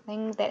 say,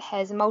 something that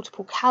has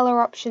multiple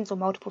color options or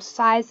multiple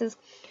sizes.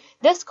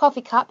 This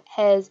coffee cup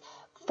has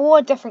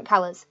 4 different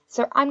colors,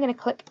 so I'm going to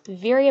click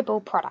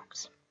variable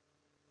product.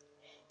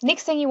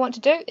 Next thing you want to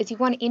do is you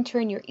want to enter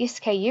in your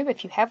SKU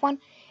if you have one.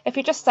 If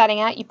you're just starting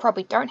out, you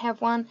probably don't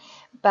have one,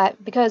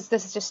 but because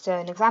this is just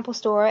an example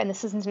store and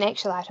this isn't an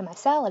actual item I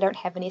sell, I don't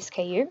have an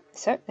SKU,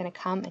 so I'm going to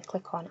come and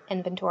click on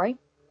inventory.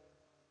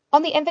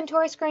 On the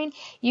inventory screen,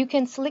 you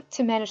can select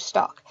to manage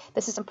stock.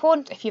 This is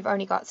important if you've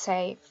only got,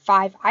 say,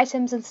 5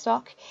 items in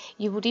stock.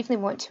 You will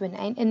definitely want to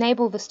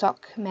enable the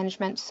stock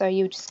management, so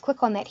you would just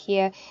click on that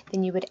here,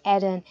 then you would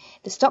add in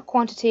the stock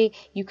quantity.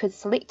 You could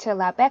select to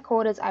allow back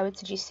orders. I would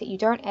suggest that you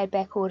don't add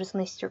back orders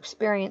unless you're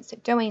experienced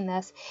at doing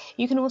this.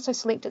 You can also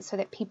select it so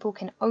that people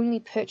can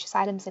only purchase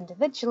items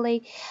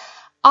individually.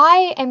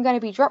 I am going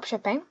to be drop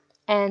shipping,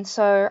 and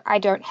so I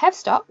don't have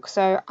stock,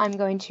 so I'm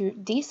going to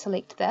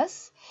deselect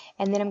this,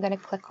 and then I'm going to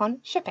click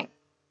on shipping.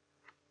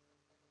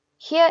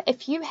 Here,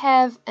 if you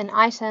have an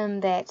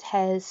item that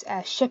has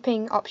a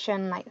shipping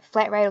option like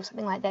flat rate or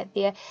something like that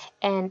there,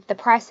 and the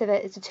price of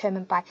it is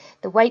determined by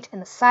the weight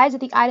and the size of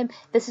the item,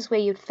 this is where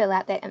you'd fill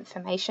out that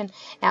information.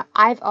 Now,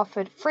 I've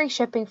offered free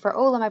shipping for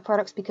all of my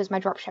products because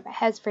my dropshipper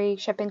has free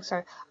shipping,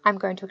 so I'm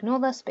going to ignore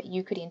this, but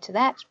you could enter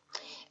that.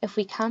 If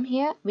we come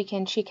here, we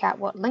can check out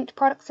what linked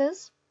products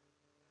is.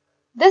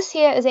 This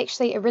here is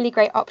actually a really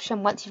great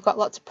option once you've got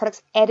lots of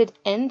products added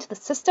into the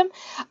system.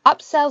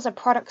 Upsells are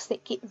products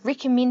that get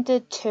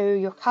recommended to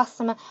your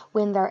customer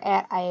when they're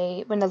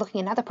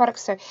looking at other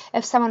products. So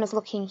if someone is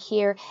looking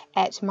here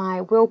at my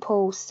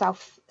Whirlpool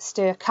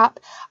self-stir cup,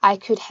 I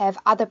could have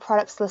other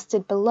products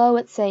listed below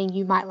it saying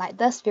you might like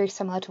this, very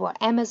similar to what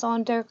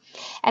Amazon do.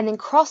 And then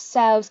cross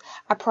sales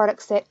are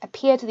products that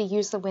appear to the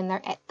user when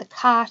they're at the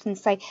cart and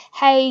say,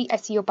 hey, I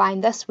see you're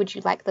buying this, would you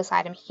like this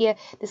item here?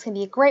 This can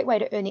be a great way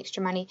to earn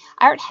extra money.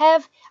 I don't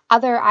have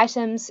other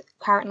items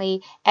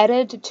currently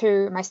added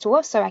to my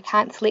store, so I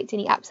can't select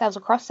any upsells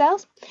or cross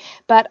sales,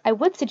 but I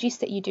would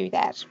suggest that you do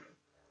that.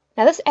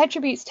 Now, this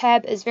attributes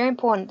tab is very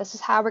important. This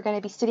is how we're going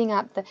to be setting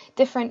up the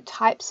different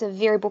types of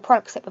variable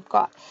products that we've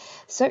got.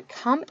 So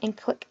come and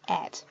click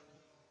add.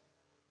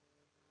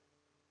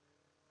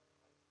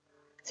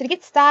 So to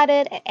get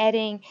started at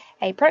adding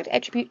a product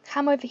attribute,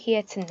 come over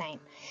here to name.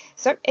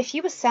 So if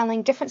you were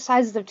selling different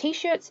sizes of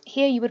t-shirts,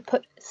 here you would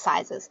put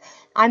sizes.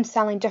 I'm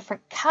selling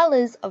different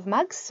colors of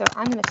mugs, so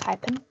I'm going to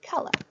type in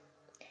color.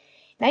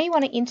 Now you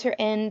want to enter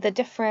in the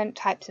different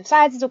types of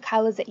sizes or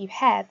colors that you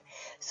have.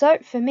 So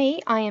for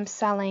me, I am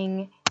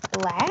selling a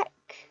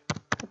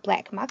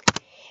black mug.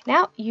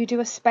 Now you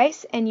do a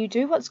space and you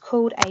do what's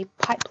called a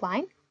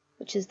pipeline,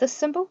 which is this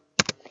symbol.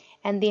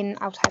 And then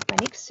I'll type my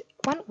next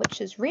one,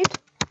 which is red.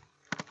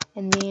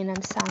 And then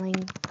I'm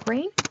selling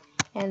green,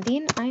 and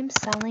then I'm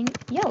selling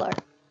yellow.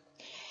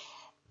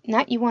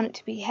 Now you want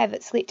it to have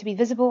it select to be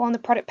visible on the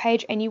product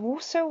page, and you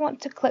also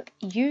want to click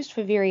used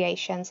for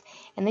variations,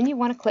 and then you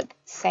want to click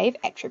save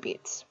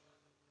attributes.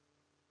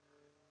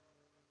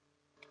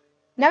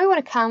 Now we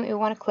want to come and we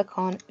want to click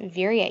on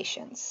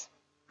variations.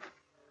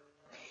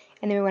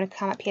 And then we want to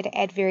come up here to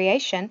add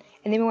variation,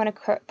 and then we want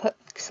to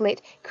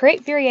select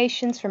create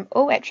variations from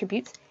all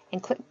attributes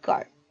and click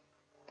go.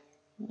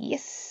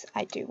 Yes,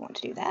 I do want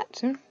to do that.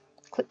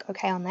 Click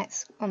OK on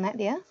that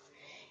there,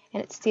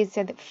 and it says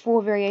that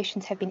 4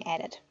 variations have been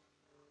added.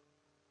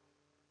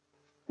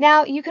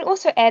 Now you can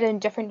also add in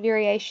different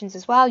variations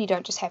as well. You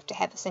don't just have to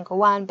have a single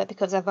one, but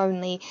because I've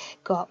only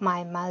got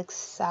my mug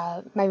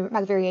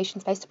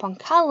variations based upon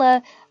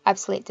color, I've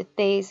selected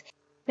these.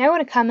 Now we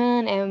want to come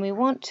in and we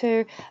want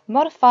to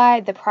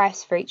modify the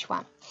price for each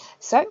one.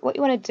 So what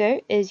you want to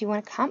do is you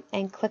want to come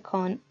and click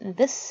on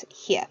this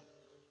here.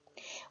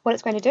 What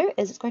it's going to do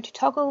is it's going to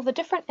toggle the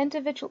different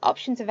individual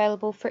options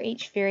available for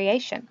each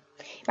variation.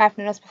 You might have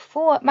noticed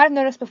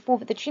before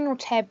that the general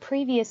tab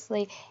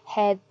previously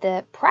had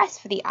the price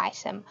for the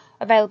item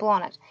available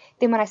on it.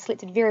 Then when I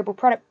selected variable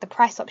product, the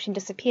price option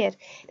disappeared.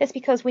 That's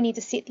because we need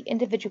to set the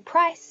individual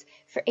price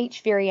for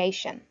each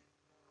variation.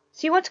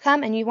 So you want to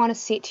come and you want to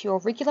set your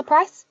regular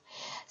price.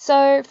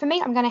 So for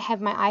me, I'm going to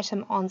have my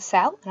item on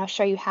sale, and I'll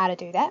show you how to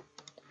do that.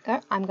 So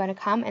I'm going to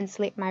come and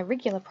select my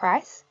regular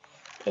price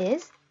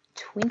is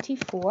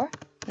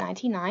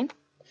 $24.99.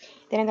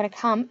 Then I'm going to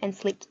come and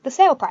select the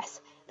sale price.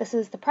 this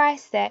is the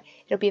price that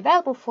it'll be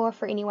available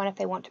for anyone if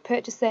they want to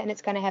purchase it, and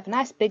it's going to have a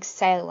nice big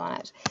sale on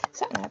it.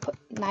 So I'm going to put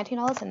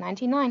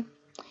 $19.99.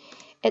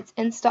 Its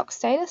in-stock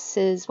status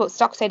is, well,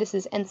 stock status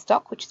is in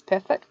stock, which is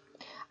perfect.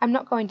 I'm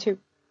not going to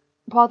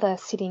bother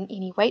setting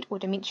any weight or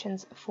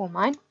dimensions for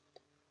mine.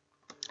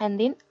 And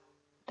then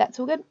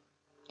that's all good. I'm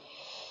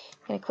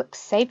going to click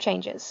Save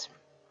Changes.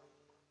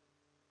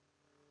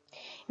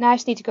 Now I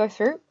just need to go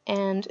through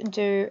and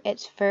do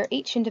it for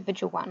each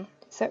individual one.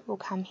 So we'll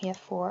come here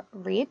for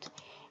red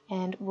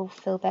and we'll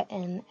fill that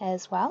in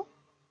as well.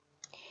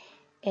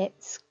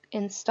 It's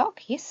in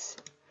stock, yes.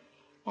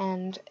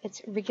 And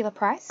its regular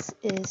price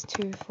is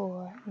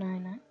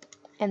 $24.99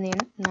 and then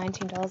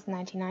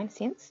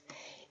 $19.99.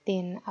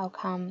 Then I'll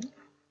come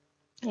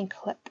and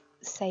click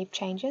Save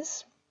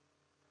Changes.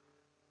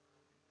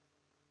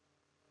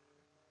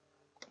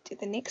 Do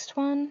the next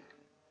one.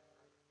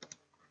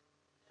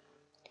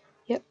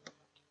 Yep,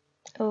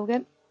 all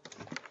good.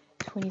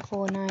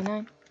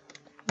 $24.99,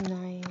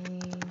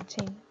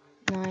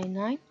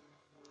 $19.99.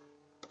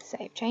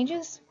 Save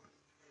Changes.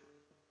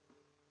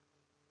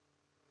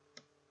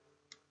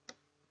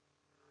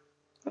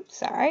 Oops,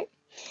 sorry.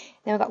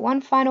 Then we've got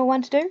one final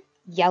one to do,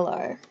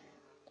 yellow.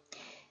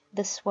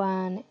 This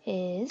one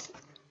is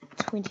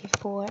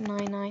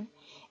 $24.99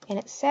 and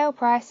its sale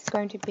price is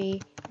going to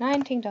be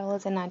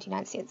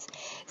 $19.99.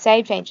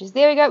 Save Changes.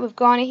 There we go. We've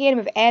gone ahead and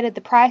we've added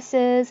the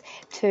prices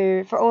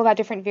for all of our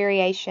different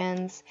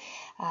variations.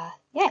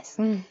 Yes.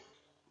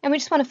 And we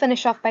just want to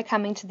finish off by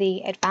coming to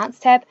the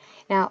Advanced tab.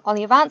 Now, on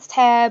the Advanced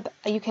tab,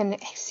 you can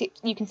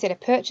set a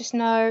purchase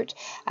note,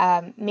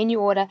 menu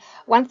order.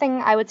 One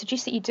thing I would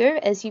suggest that you do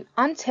is you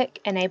untick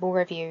Enable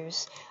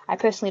Reviews. I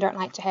personally don't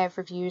like to have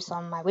reviews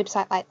on my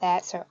website like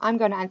that, so I'm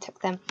going to untick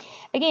them.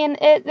 Again,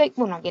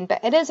 well, not again,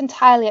 but it is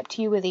entirely up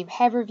to you whether you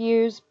have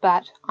reviews,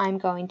 but I'm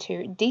going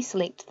to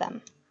deselect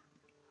them.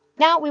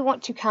 Now we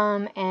want to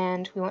come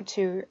and we want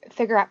to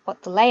figure out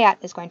what the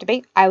layout is going to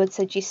be. I would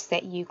suggest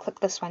that you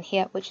click this one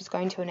here, which is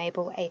going to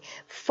enable a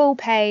full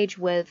page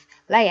with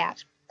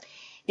layout.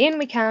 Then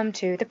we come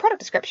to the product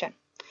description.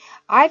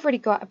 I've already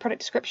got a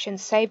product description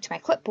saved to my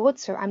clipboard,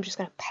 so I'm just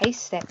going to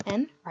paste that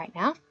in right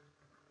now.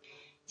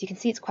 As you can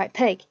see, it's quite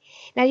big.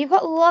 Now you've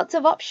got lots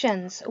of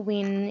options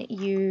when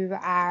you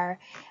are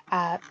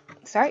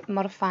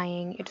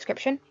modifying your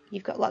description.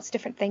 You've got lots of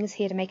different things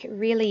here to make it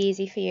really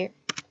easy for you.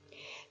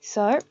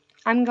 So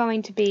I'm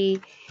going to be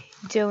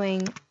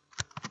doing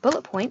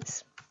bullet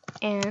points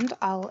and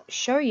I'll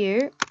show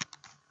you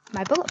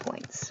my bullet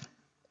points.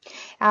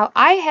 Now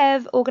I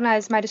have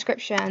organized my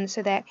description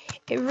so that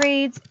it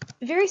reads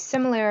very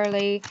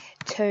similarly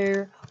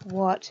to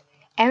what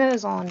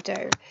Amazon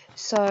do.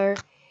 So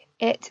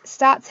it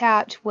starts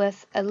out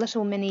with a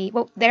little mini,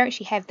 well, they don't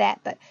actually have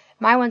that, but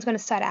my one's going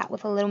to start out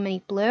with a little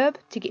mini blurb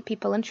to get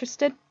people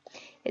interested.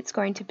 It's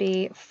going to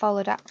be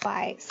followed up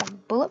by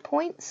some bullet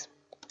points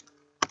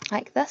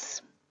like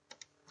this,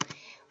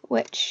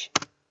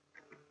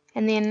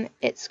 and then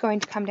it's going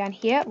to come down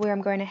here where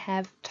I'm going to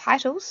have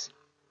titles,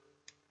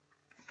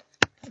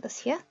 like this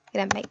here. I'm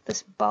going to make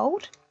this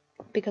bold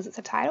because it's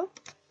a title.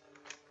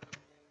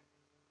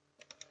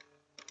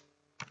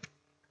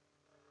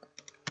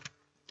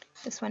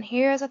 This one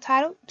here is a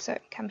title, so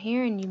come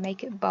here and you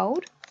make it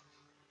bold.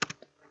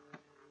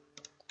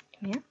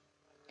 Come here.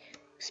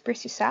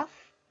 Express yourself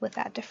with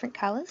our different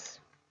colors.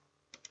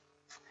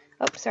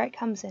 Oh, sorry, it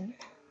comes in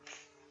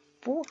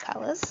 4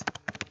 colors: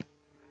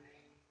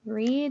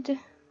 red,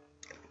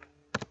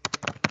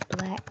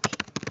 black,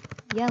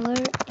 yellow,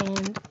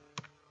 and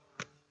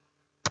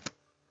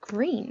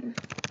green.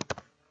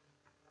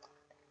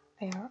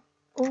 They are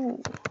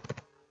all.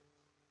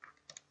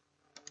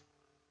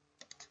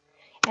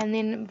 And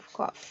then we've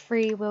got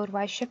free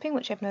worldwide shipping,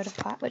 which I've noted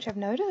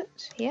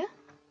here.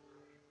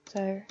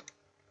 So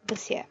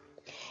this here.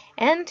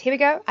 And here we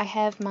go. I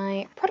have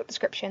my product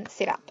description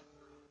set up.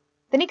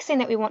 The next thing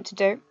that we want to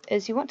do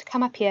is you want to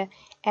come up here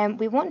and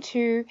we want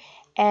to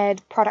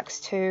add products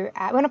to,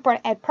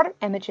 add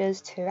product images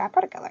to our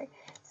product gallery.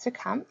 So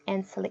come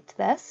and select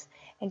this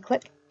and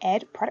click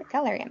Add Product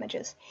Gallery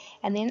Images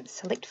and then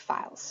select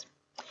Files.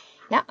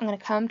 Now I'm going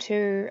to come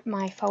to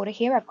my folder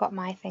here. I've got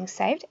my things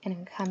saved and I'm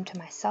going to come to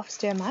my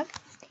self-stir mug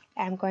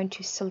and I'm going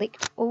to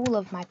select all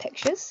of my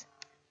pictures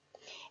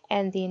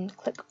and then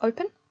click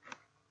Open.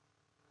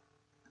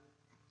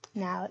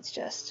 Now it's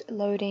just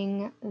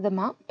loading them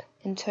up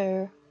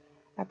into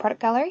my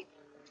product gallery,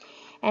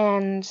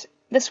 and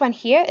this one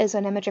here is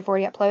an image I've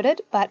already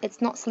uploaded, but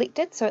it's not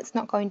selected, so it's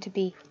not going to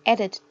be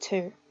added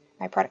to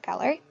my product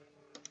gallery.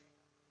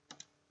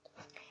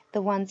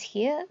 The ones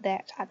here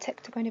that are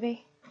ticked are going to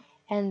be,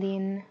 and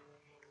then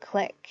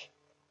click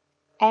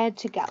Add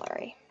to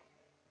Gallery.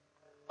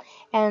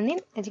 And then,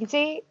 as you can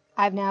see,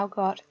 I've now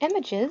got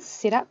images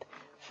set up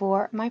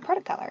for my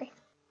product gallery.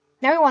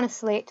 Now we want to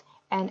select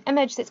an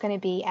image that's going to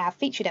be our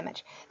featured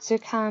image. So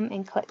come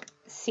and click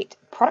Set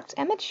Product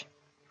Image.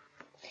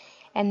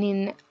 And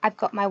then I've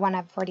got my one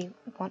I've already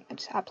wanted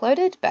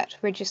uploaded, but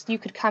you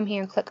could come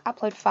here and click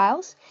Upload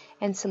Files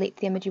and select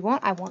the image you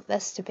want. I want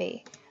this to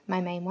be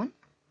my main one.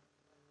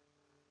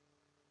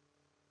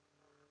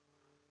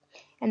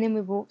 and then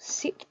we will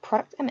set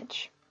product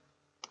image.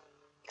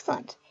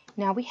 Excellent.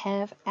 Now we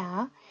have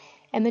our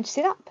image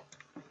set up.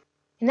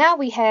 Now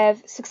we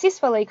have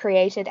successfully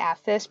created our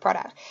first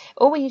product.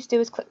 All we need to do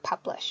is click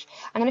publish.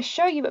 I'm going to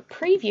show you a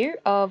preview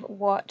of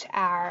what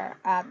our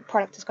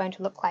product is going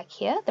to look like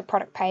here, the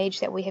product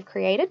page that we have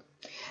created.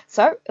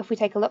 So if we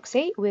take a look,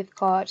 see, we've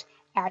got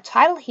our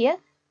title here.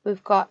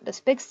 We've got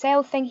this big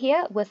sale thing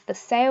here with the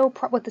sale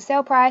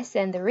price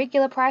and the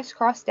regular price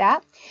crossed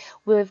out.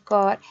 We've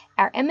got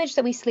our image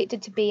that we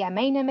selected to be our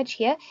main image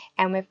here,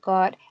 and we've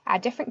got our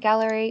different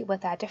gallery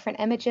with our different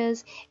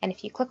images. And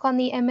if you click on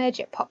the image,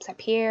 it pops up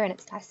here and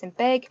it's nice and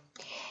big.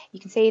 You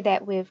can see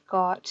that we've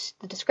got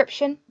the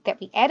description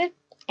that we added,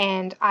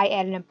 and I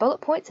added in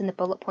bullet points, and the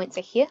bullet points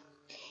are here.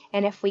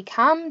 And if we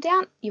come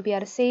down, you'll be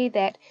able to see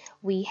that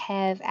we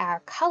have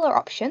our color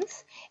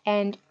options,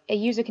 and a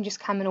user can just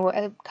come in, or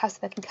a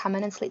customer can come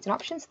in and select an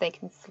option. So they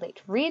can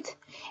select red,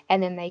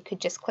 and then they could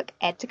just click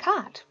add to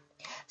cart.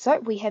 So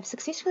we have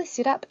successfully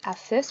set up our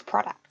first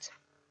product.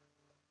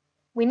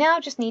 We now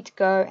just need to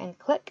go and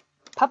click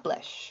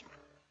publish.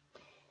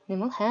 Then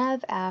we'll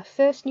have our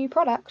first new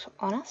product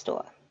on our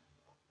store.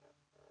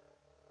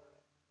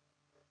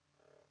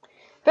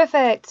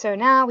 Perfect, so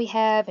now we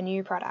have a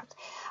new product.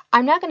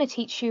 I'm now going to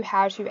teach you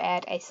how to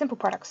add a simple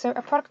product, so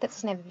a product that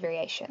doesn't have a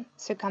variation.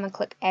 So come and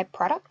click add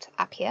product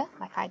up here,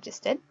 like I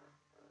just did.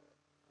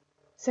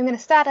 So I'm going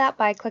to start out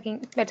by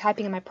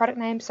typing in my product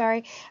name,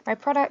 My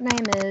product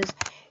name is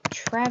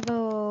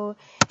travel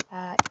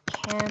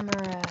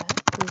camera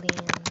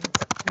lens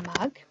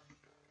mug.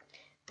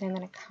 Then I'm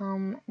going to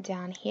come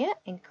down here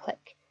and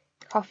click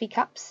coffee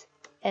cups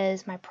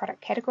as my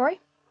product category.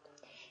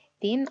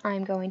 Then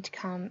I'm going to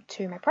come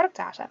to my product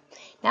data.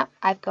 Now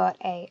I've got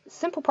a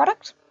simple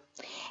product,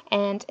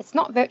 and it's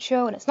not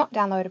virtual and it's not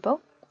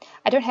downloadable.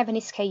 I don't have an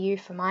SKU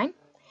for mine.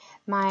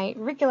 My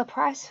regular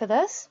price for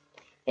this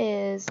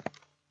is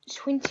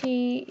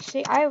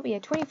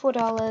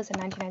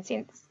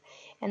 $24.99,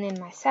 and then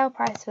my sale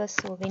price for this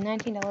will be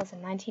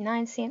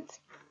 $19.99.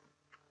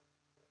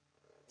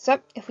 So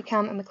if we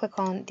come and we click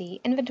on the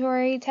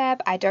inventory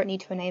tab, I don't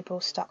need to enable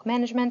stock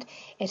management.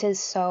 It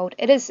is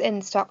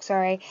in stock,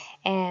 and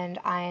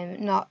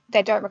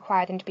they don't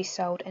require them to be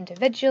sold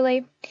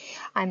individually.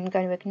 I'm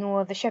going to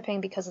ignore the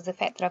shipping because of the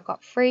fact that I've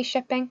got free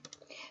shipping.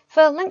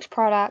 For linked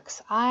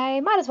products,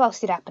 I might as well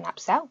set up an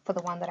upsell for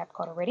the one that I've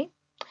got already.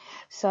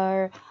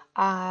 So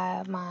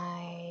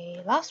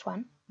my last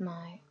one,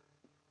 my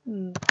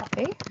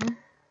coffee.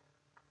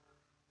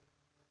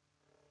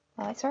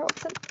 What's it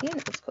again?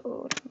 It's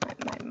called my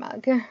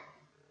mug.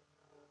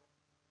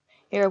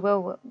 There we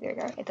go.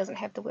 It doesn't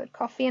have the word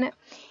coffee in it.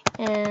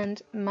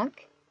 And mug.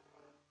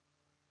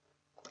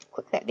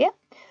 Click that there.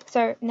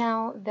 So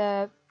now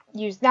the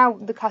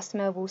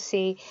customer will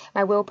see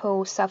my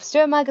Whirlpool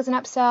self-stir mug as an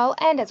upsell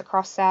and as a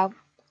cross-sell.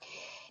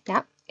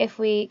 Now, if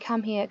we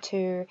come here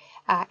to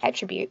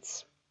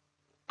attributes,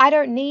 I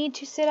don't need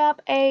to set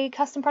up a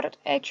custom product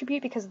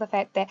attribute because of the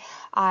fact that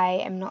I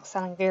am not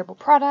selling variable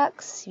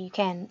products. You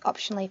can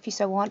optionally if you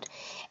so want.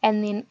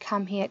 And then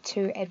come here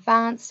to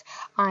advanced.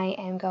 I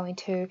am going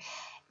to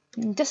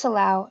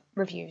disallow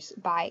reviews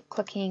by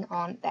clicking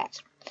on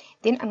that.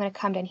 Then I'm going to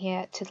come down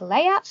here to the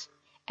layout,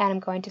 and I'm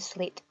going to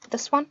select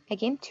this one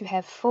again to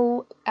have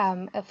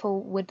a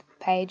full wood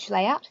page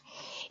layout.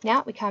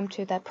 Now we come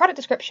to the product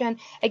description.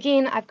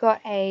 Again, I've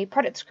got a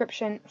product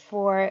description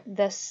for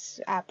this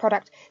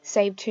product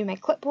saved to my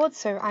clipboard,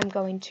 so I'm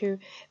going to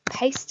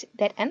paste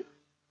that in.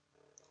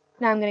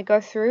 Now I'm going to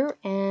go through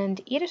and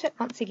edit it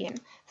once again.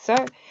 So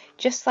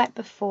just like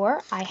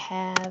before, I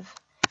have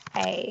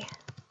a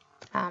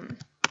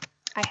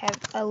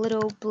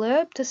little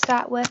blurb to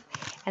start with,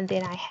 and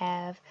then I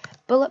have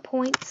bullet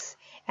points,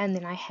 and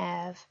then I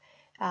have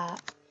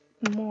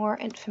more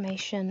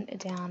information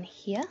down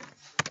here.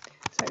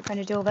 So I'm going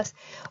to do all this.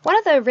 One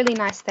of the really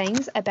nice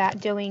things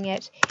about doing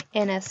it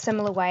in a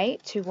similar way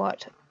to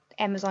what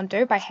Amazon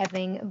do by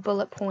having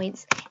bullet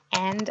points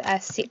and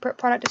a separate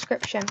product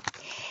description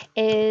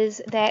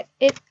is that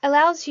it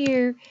allows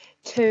you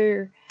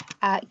to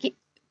get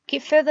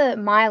further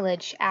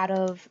mileage out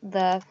of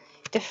the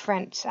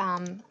different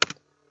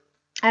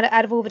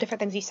out of all the different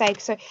things you say.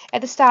 So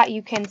at the start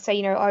you can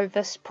say, oh,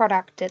 this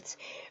product, it's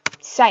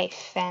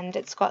safe and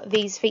it's got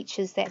these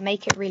features that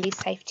make it really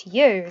safe to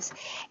use.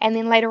 And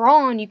then later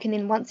on you can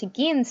then once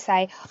again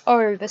say,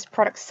 oh, this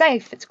product's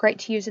safe, it's great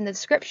to use in the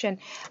description.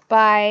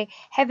 By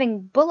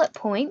having bullet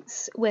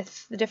points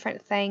with the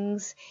different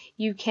things,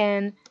 you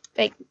can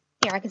I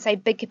can say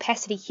big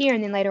capacity here,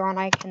 and then later on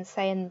I can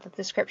say in the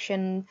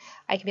description,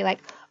 I can be like,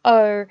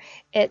 oh,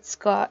 it's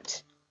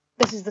got,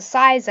 this is the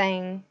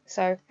sizing,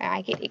 so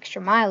I get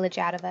extra mileage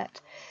out of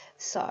it.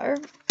 So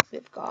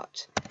we've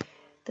got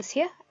this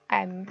here,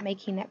 I'm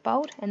making that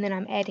bold, and then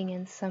I'm adding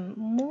in some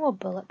more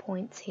bullet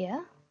points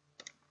here.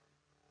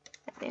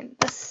 And then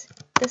this.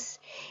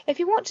 If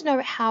you want to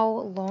know how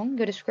long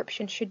your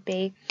description should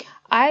be,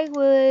 I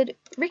would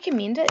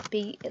recommend it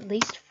be at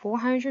least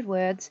 400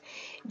 words,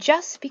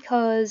 just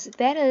because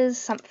that is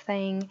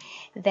something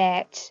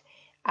that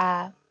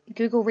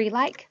Google really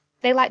like.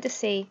 they like to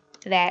see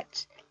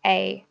that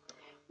a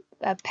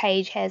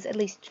page has at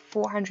least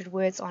 400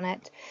 words on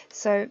it.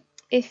 So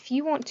if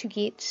you want to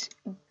get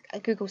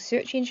Google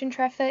search engine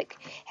traffic,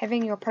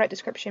 having your product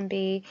description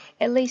be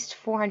at least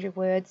 400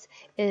 words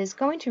is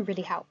going to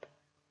really help.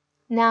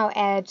 Now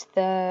add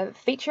the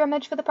feature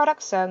image for the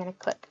product. So I'm going to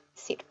click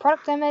set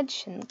product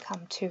image and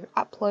come to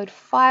upload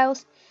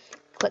files,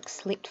 click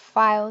select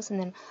files, and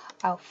then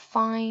I'll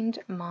find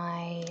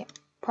my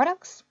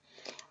products.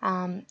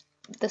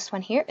 This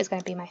one here is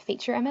going to be my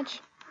feature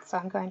image, so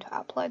I'm going to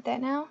upload that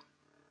now.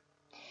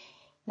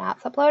 Now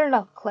it's uploaded,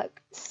 I'll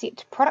click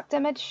set product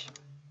image.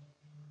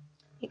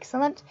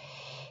 Excellent.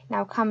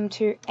 Now come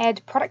to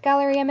add product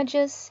gallery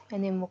images,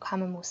 and then we'll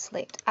come and we'll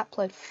select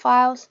upload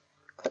files,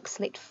 click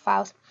select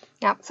files.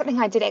 Now something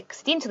I did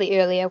accidentally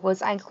earlier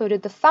was I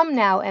included the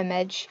thumbnail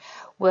image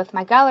with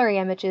my gallery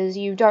images.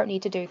 You don't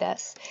need to do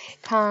this.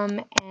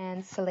 Come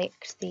and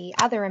select the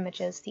other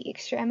images, the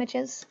extra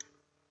images.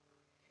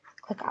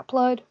 Click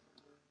upload.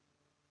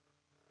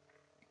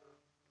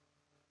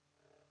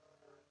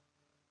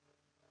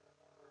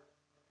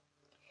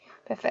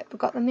 Perfect, we've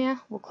got them there.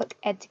 We'll click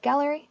add to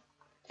gallery.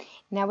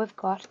 Now we've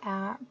got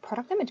our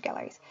product image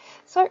galleries.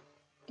 So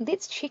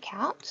let's check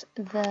out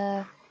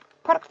the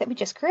product that we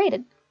just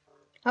created.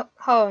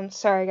 Oh,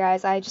 sorry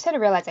guys, I just had a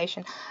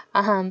realization.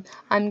 I'm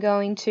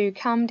going to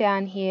come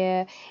down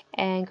here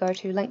and go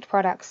to linked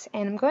products,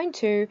 and I'm going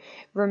to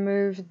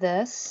remove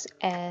this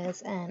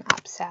as an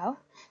upsell.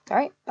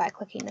 Sorry, by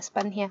clicking this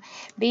button here,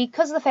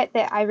 because of the fact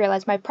that I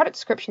realized my product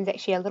description is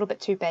actually a little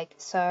bit too big.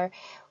 So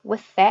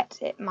with that,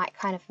 it might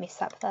kind of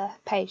mess up the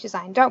page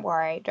design. Don't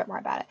worry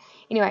about it.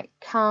 Anyway,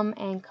 come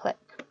and click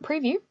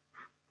preview,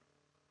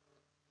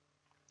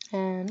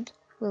 and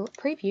we'll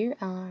preview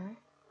our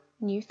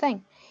new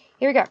thing.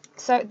 Here we go.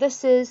 So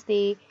this is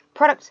the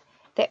product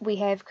that we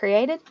have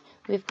created.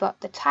 We've got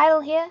the title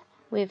here,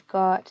 we've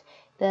got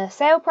the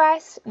sale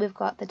price, we've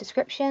got the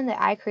description that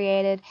I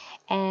created,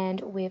 and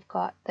we've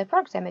got the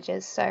product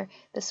images. So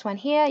this one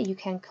here, you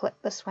can click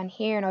this one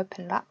here and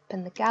open it up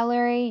in the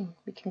gallery.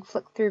 We can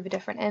flick through the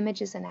different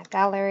images in our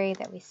gallery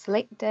that we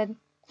selected.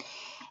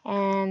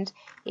 And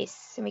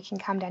yes, and we can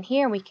come down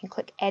here and we can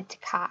click add to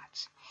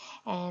cart.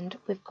 And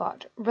we've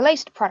got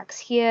related products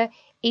here,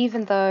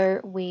 even though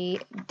we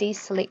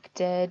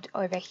deselected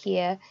over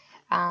here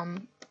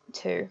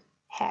to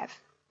have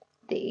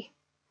the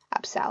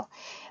upsell.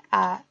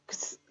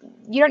 Because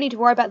you don't need to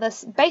worry about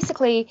this.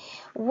 Basically,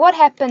 what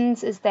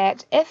happens is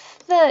that if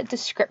the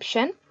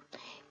description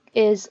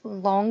is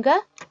longer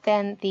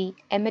than the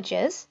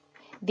images,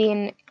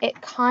 then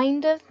it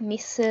kind of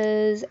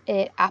messes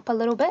it up a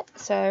little bit.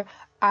 So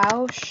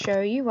I'll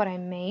show you what I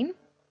mean.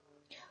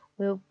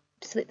 We'll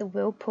select the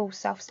Whirlpool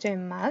self-stir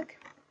mug,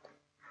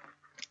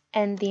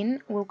 and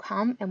then we'll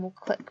come and we'll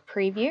click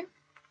preview,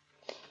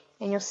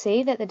 and you'll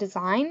see that the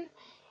design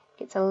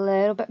gets a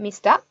little bit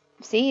messed up.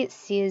 See, it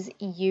says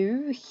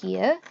you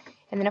here,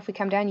 and then if we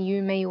come down,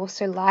 you may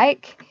also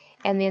like,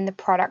 and then the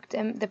product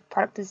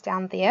is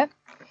down there.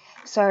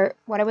 So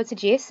what I would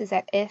suggest is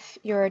that if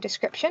your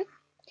description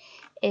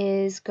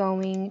is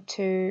going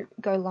to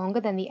go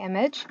longer than the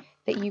image,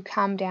 that you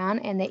come down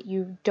and that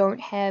you don't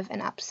have an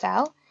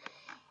upsell.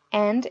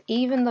 And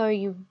even though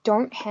you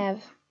don't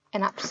have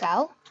an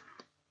upsell,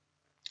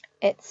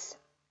 it's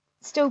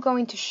still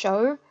going to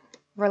show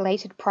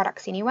related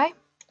products anyway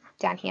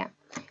down here,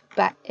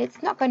 but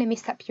it's not going to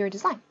mess up your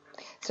design.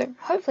 So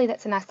hopefully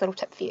that's a nice little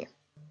tip for you.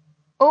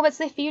 All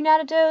that's left for you now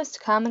to do is to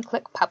come and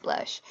click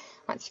publish.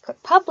 Once you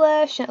click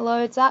publish and it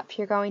loads up,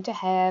 you're going to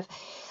have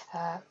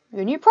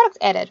your new product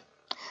added.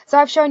 So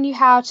I've shown you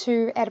how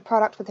to add a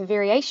product with a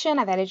variation.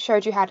 I've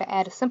showed you how to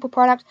add a simple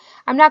product.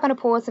 I'm now going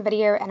to pause the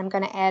video and I'm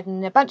going to add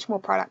in a bunch more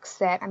products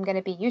that I'm going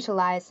to be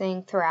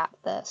utilizing throughout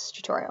this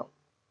tutorial.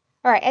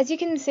 Alright, as you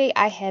can see,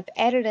 I have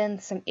added in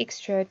some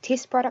extra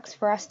test products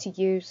for us to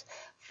use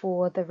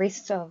for the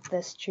rest of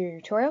this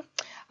tutorial.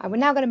 We're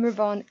now going to move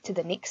on to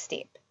the next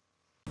step.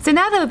 So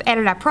now that we've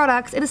added our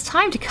products, it is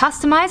time to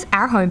customize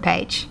our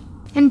homepage.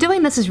 And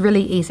doing this is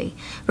really easy.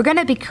 We're going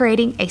to be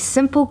creating a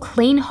simple,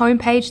 clean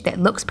homepage that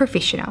looks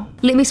professional.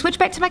 Let me switch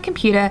back to my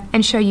computer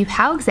and show you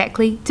how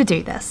exactly to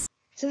do this.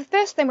 So the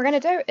first thing we're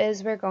going to do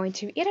is we're going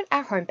to edit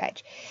our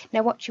homepage.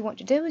 Now what you want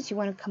to do is you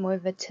want to come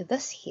over to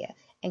this here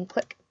and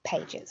click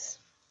Pages.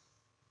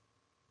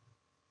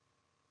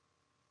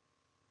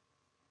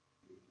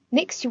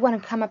 Next you want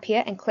to come up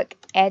here and click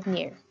Add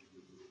New.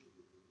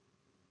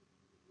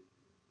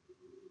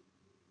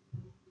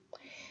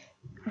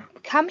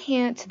 Come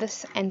here to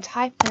this and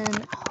type in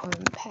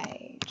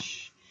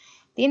homepage.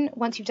 Then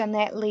once you've done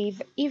that,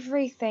 leave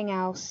everything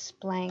else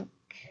blank.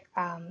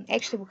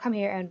 Actually, we'll come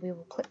here and we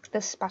will click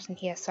this button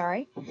here,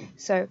 sorry.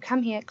 So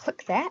come here,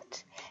 click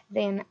that,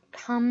 then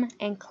come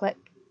and click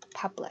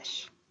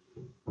Publish.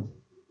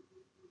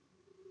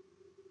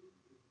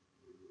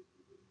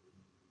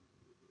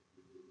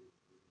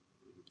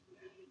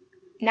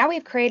 Now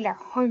we've created our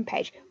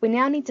homepage. We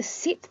now need to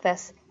set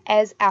this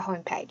as our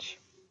homepage.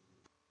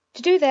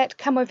 To do that,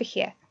 come over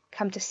here,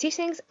 come to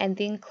Settings and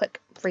then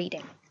click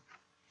Reading.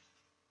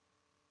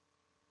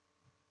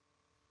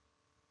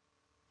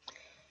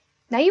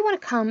 Now you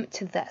want to come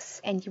to this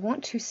and you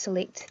want to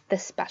select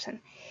this button.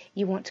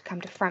 You want to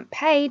come to front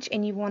page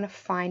and you want to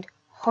find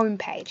home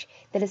page.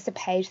 That is the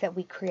page that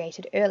we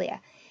created earlier.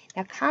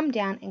 Now come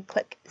down and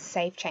click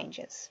Save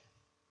Changes.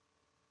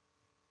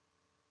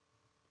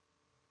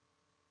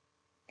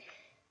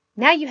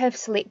 Now you have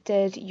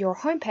selected your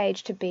home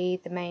page to be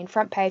the main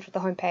front page with the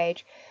home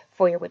page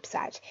for your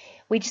website.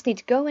 We just need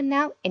to go in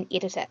now and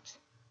edit it.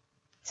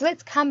 So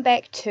let's come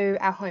back to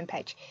our home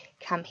page.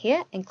 Come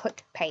here and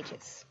click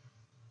Pages.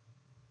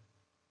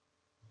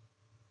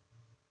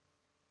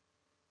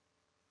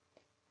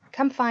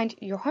 Come find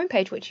your home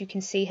page, which you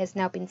can see has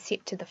now been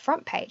set to the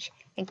front page,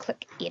 and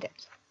click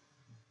Edit.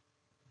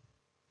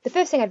 The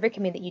first thing I'd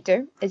recommend that you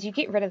do is you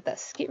get rid of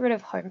this. Get rid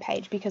of home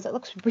page because it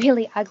looks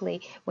really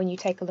ugly when you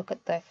take a look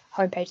at the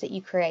home page that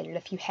you created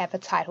if you have a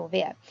title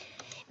there.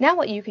 Now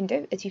what you can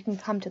do is you can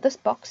come to this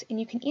box and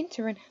you can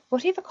enter in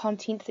whatever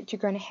content that you're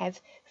going to have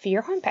for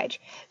your home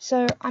page.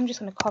 So I'm just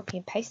going to copy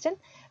and paste in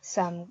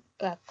some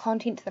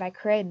content that I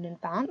created in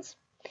advance.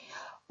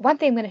 One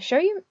thing I'm going to show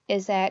you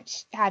is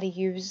that how to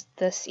use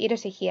this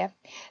editor here.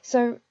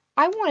 So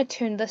I want to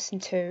turn this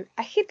into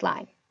a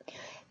headline.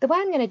 The way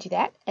I'm going to do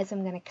that is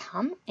I'm going to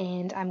come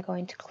and I'm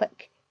going to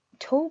click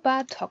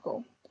Toolbar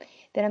Toggle.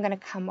 Then I'm going to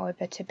come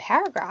over to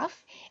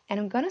Paragraph and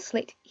I'm going to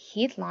select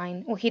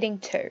Headline or Heading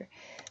 2.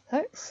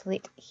 So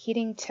select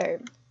Heading 2.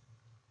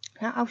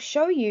 Now I'll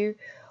show you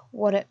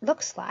what it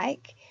looks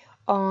like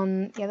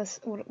on,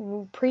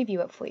 we'll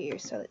preview it for you.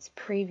 So let's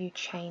preview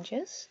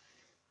changes.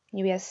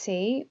 You'll be able to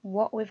see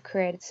what we've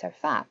created so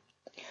far.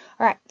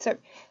 Alright, so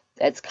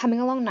it's coming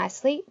along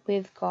nicely.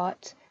 We've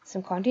got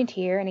some content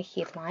here and a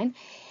headline.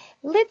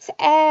 Let's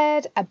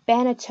add a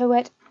banner to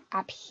it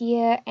up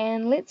here,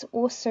 and let's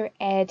also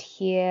add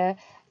here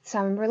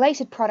some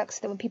related products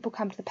so that when people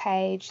come to the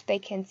page they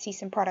can see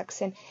some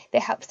products, and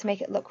that helps to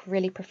make it look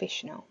really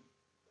professional.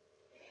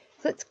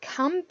 So let's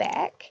come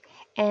back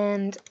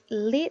and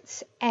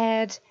let's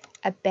add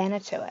a banner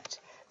to it.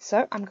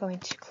 So I'm going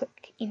to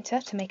click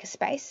Enter to make a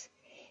space.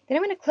 Then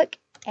I'm going to click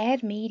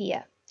Add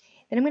Media.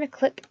 Then I'm going to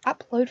click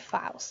Upload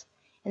Files.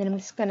 And then I'm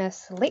just going to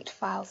select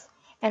Files.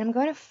 And I'm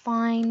going to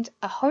find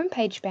a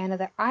homepage banner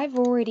that I've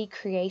already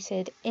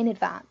created in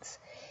advance.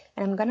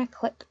 And I'm going to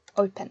click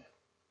Open.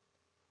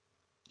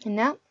 And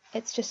now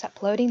it's just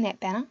uploading that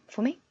banner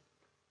for me.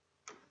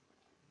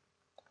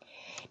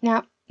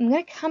 Now I'm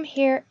going to come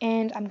here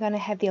and I'm going to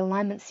have the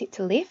alignment set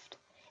to left.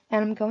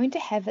 And I'm going to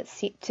have it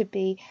set to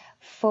be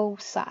full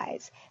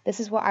size. This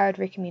is what I would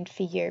recommend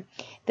for you.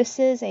 This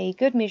is a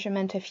good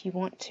measurement if you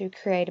want to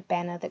create a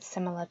banner that's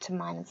similar to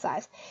mine in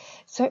size.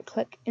 So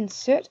click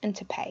Insert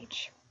into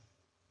Page.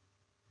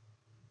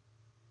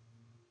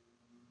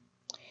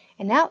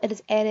 And now it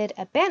has added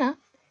a banner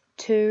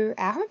to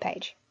our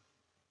homepage.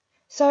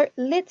 So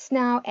let's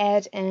now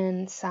add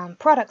in some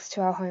products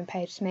to our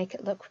homepage to make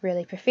it look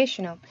really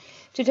professional.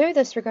 To do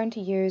this, we're going to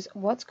use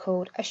what's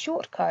called a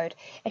shortcode.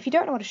 If you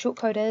don't know what a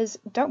shortcode is,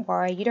 don't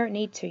worry, you don't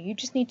need to. You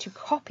just need to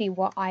copy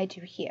what I do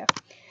here.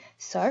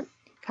 So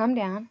come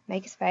down,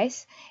 make a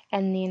space,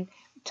 and then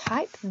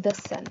type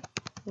this in.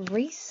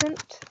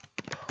 Recent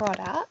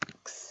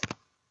products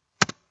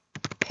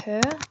per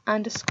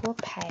underscore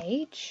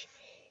page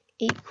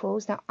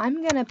equals, now I'm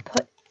going to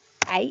put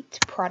 8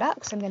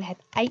 products. I'm going to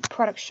have 8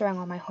 products showing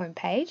on my home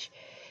page,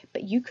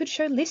 but you could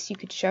show less, you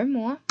could show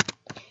more.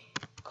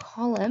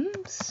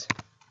 Columns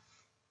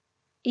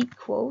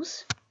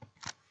equals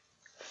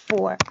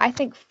 4. I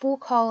think 4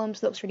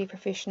 columns looks really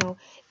professional.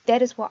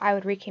 That is what I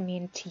would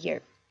recommend to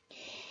you.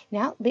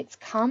 Now let's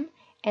come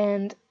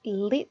and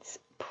let's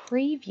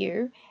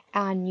preview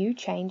our new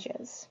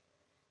changes.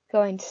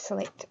 Going to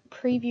select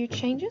Preview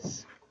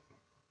Changes,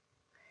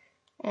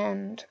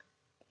 and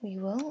we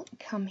will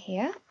come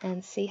here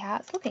and see how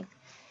it's looking.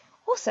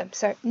 Awesome.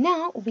 So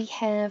now we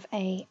have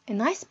a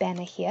nice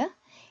banner here.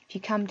 If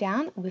you come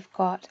down, we've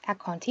got our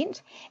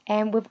content,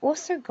 and we've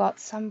also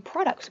got some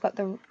products. We've got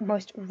the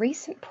most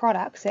recent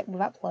products that we've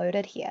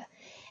uploaded here.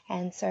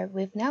 And so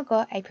we've now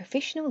got a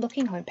professional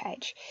looking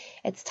homepage.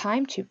 It's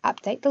time to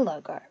update the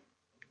logo.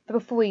 But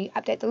before we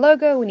update the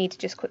logo, we need to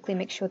just quickly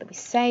make sure that we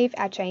save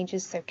our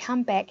changes. So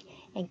come back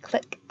and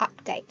click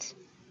Update.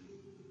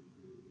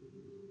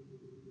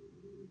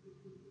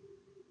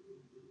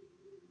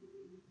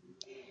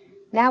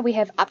 Now we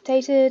have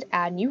updated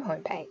our new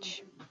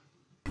homepage.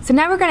 So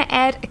now we're going to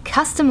add a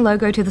custom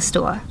logo to the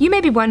store. You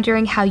may be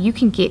wondering how you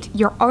can get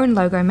your own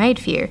logo made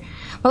for you.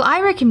 Well,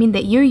 I recommend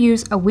that you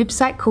use a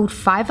website called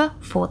Fiverr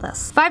for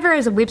this. Fiverr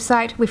is a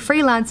website where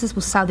freelancers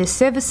will sell their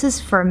services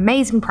for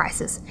amazing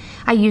prices.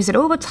 I use it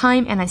all the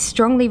time and I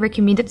strongly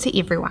recommend it to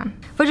everyone.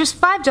 For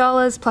just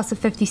 $5 plus a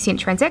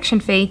 50-cent transaction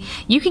fee,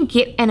 you can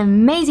get an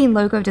amazing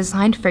logo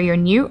designed for your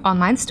new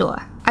online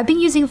store. I've been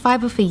using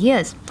Fiverr for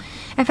years.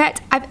 In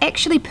fact, I've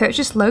actually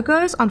purchased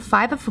logos on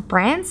Fiverr for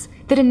brands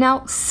that are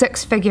now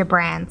 6-figure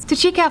brands. To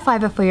check out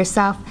Fiverr for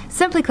yourself,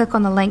 simply click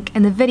on the link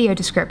in the video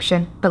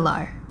description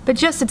below. But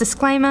just a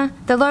disclaimer,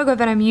 the logo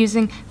that I'm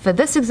using for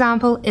this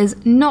example is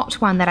not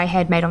one that I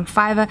had made on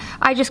Fiverr.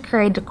 I just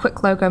created a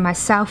quick logo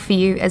myself for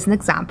you as an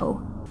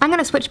example. I'm going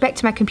to switch back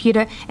to my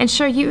computer and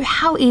show you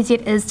how easy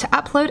it is to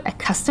upload a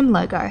custom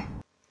logo.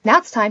 Now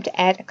it's time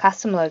to add a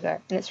custom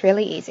logo, and it's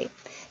really easy.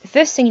 The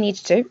first thing you need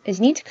to do is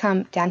you need to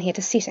come down here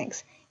to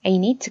Settings, and you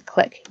need to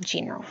click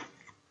General.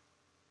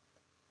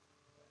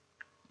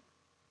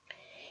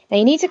 Now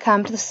you need to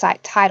come to the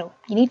site title.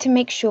 You need to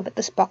make sure that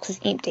this box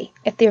is empty.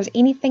 If there is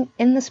anything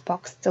in this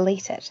box,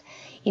 delete it.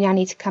 You now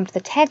need to come to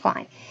the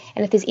tagline,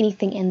 and if there's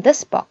anything in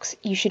this box,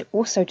 you should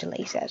also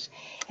delete it.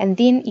 And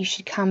then you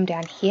should come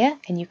down here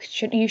and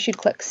you should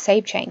click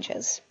Save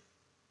Changes.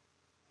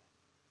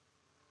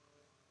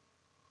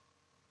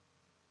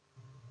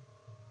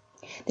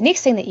 The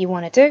next thing that you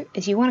want to do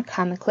is you want to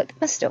come and click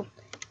Mystile.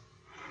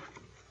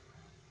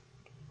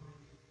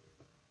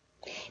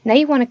 Now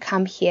you want to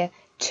come here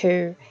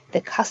to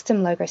the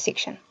custom logo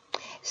section.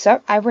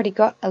 So I've already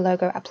got a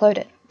logo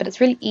uploaded, but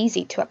it's really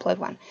easy to upload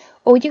one.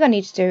 All you're going to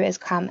need to do is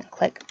come and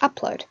click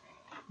Upload.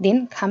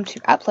 Then come to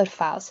Upload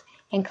Files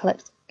and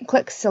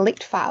click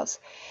Select Files.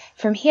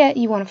 From here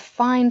you want to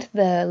find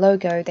the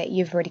logo that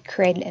you've already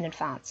created in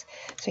advance.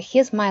 So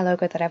here's my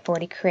logo that I've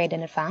already created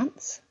in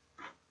advance.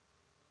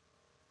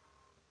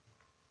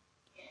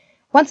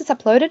 Once it's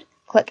uploaded,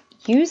 click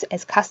Use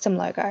as Custom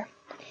Logo,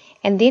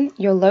 and then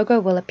your logo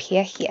will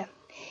appear here.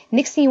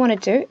 Next thing you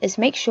want to do is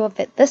make sure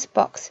that this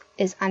box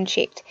is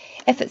unchecked.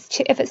 If it's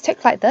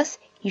ticked like this,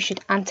 you should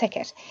untick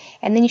it,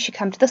 and then you should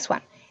come to this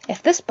one.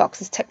 If this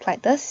box is ticked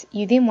like this,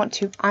 you then want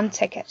to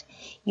untick it.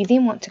 You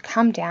then want to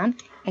come down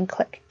and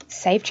click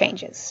Save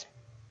Changes.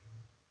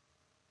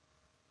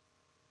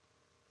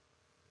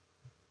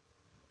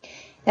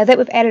 Now that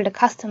we've added a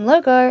custom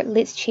logo,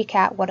 let's check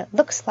out what it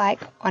looks like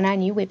on our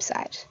new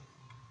website.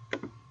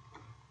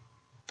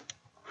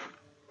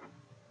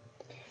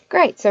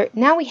 Great, so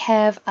now we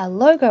have a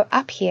logo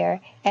up here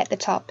at the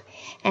top,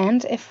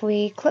 and if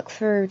we click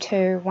through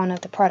to one of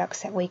the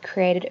products that we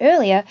created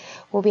earlier,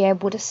 we'll be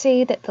able to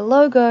see that the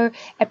logo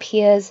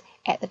appears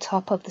at the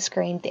top of the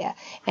screen there,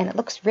 and it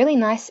looks really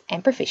nice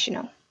and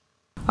professional.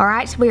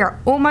 Alright, we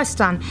are almost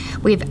done.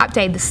 We've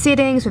updated the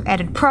settings, we've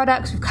added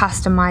products, we've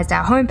customized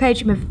our homepage,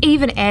 and we've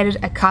even added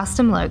a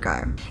custom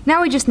logo.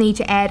 Now we just need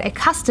to add a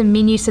custom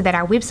menu so that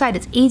our website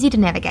is easy to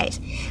navigate.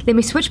 Let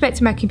me switch back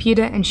to my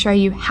computer and show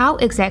you how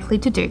exactly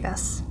to do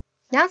this.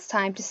 Now it's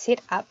time to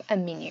set up a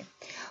menu.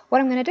 What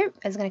I'm going to do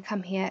is I'm going to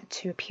come here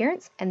to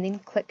Appearance and then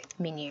click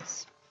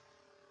Menus.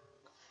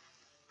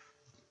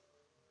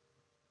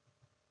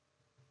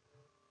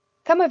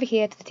 Come over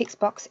here to the text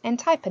box and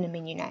type in a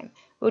menu name.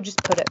 We'll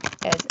just put it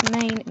as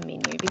Main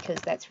Menu because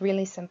that's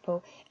really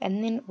simple,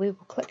 and then we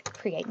will click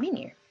Create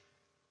Menu.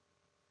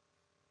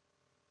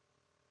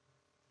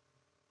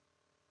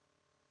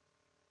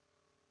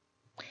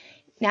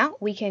 Now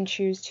we can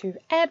choose to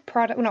add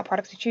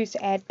choose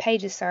to add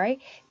pages,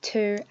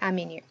 to our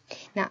menu.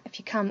 Now if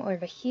you come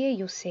over here,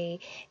 you'll see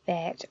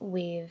that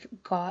we've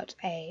got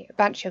a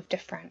bunch of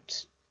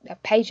different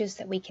pages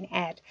that we can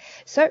add.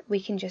 So we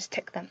can just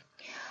tick them.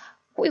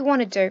 What we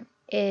want to do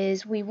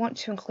is we want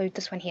to include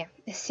this one here.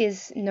 It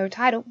says no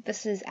title.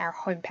 This is our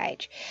home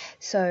page.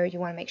 So you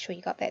want to make sure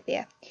you got that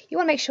there. You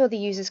want to make sure the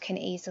users can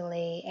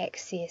easily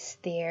access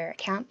their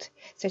account.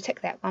 So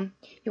tick that one.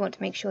 You want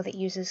to make sure that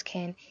users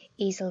can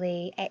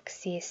easily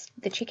access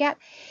the checkout.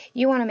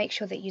 You want to make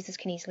sure that users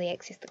can easily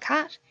access the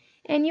cart.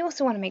 And you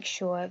also want to make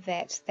sure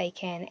that they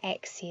can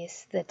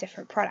access the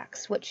different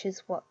products, which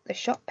is what the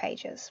shop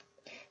page is.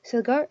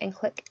 So go and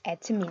click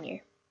Add to Menu.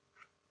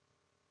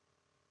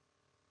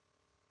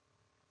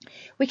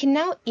 We can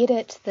now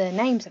edit the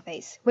names of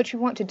these, which we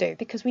want to do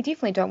because we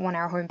definitely don't want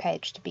our home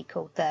page to be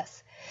called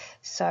this.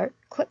 So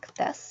click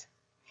this,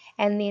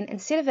 and then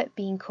instead of it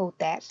being called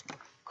that,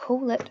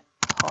 call it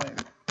Home.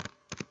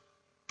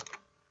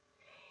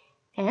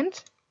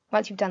 And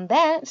once you've done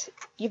that,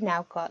 you've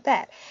now got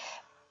that.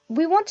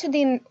 We want to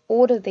then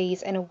order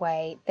these in a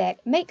way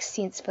that makes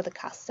sense for the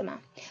customer.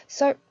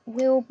 So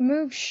we'll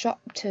move Shop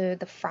to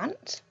the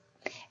front,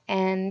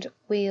 and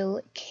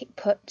we'll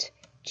put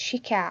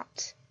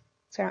Checkout.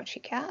 So not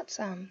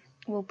checkout,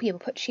 we'll be able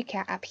to put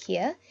checkout up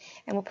here,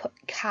 and we'll put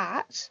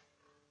cart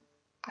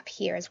up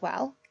here as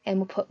well, and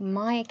we'll put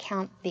my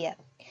account there.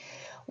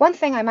 One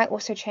thing I might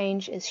also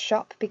change is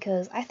shop,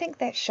 because I think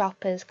that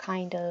shop is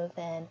kind of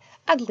an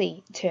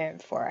ugly term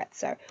for it.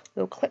 So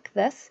we'll click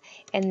this,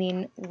 and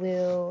then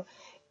we'll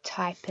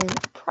type in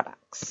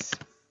products.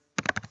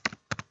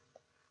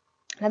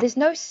 Now there's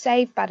no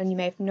save button, you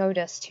may have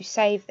noticed, to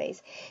save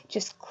these.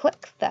 Just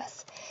click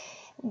this.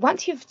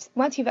 Once you've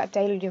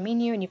updated your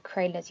menu and you've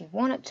created it as you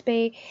want it to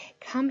be,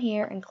 come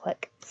here and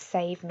click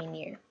Save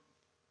Menu.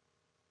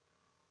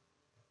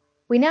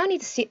 We now need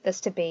to set this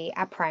to be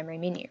our primary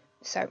menu.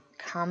 So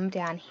come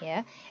down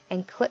here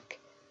and click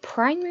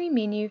Primary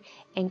Menu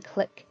and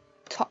click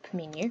Top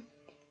Menu,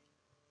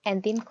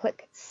 and then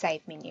click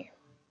Save Menu.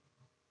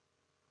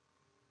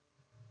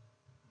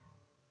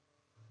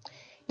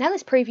 Now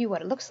let's preview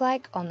what it looks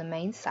like on the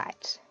main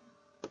site.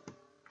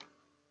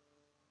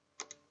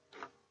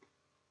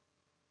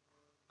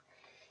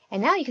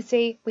 And now you can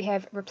see we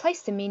have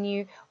replaced the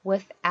menu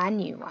with our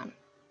new one.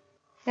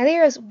 Now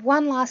there is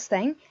one last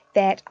thing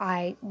that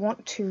I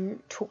want to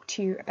talk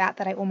to you about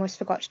that I almost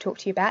forgot to talk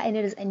to you about, and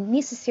it is a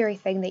necessary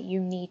thing that you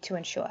need to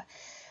ensure.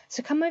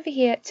 So come over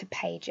here to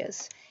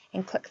Pages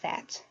and click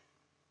that.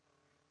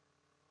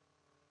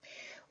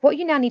 What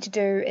you now need to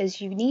do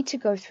is you need to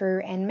go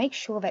through and make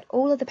sure that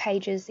all of the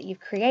pages that you've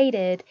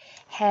created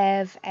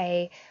have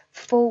a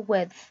full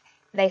width.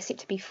 They're set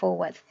to be full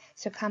width.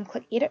 So come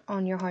click Edit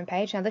on your home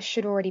page. Now this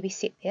should already be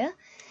set there,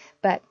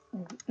 but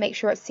make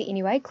sure it's set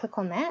anyway. Click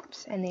on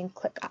that and then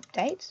click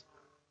Update.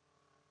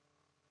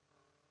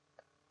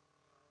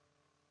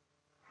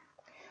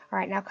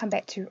 Alright, now come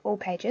back to All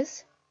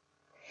Pages.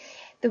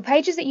 The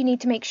pages that you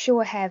need to make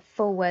sure have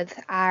full width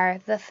are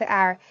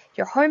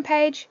your home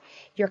page,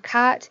 your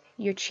cart,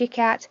 your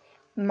checkout,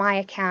 my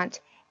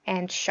account,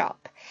 and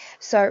shop.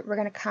 So we're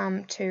going to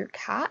come to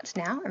cart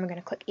now, and we're going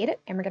to click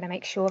Edit, and we're going to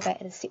make sure that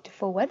it is set to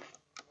full width.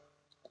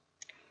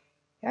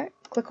 Go,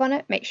 click on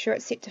it, make sure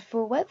it's set to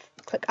full width,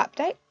 click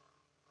Update.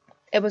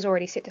 It was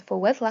already set to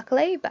full width,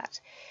 luckily, but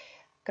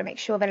I'm going to make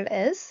sure that it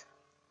is.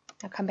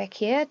 Now come back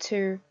here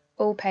to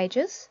All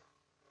Pages.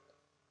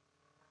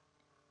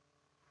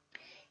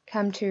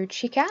 Come to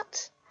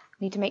Checkout.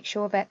 We need to make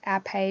sure that our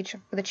page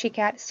for the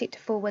checkout is set to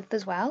full width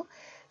as well.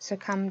 So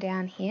come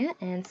down here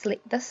and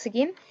select this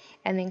again,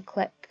 and then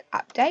click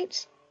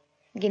Update.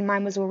 Again,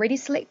 mine was already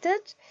selected,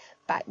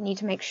 but you need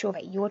to make sure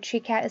that your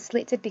checkout is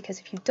selected, because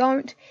if you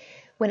don't,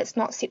 when it's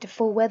not set to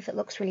full width, it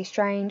looks really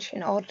strange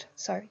and odd.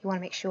 So you want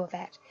to make sure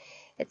that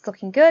it's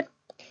looking good.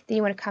 Then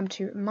you want to come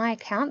to My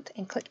Account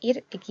and click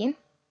Edit again.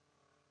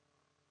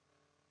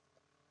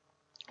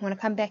 You want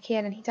to come back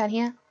here and down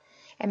here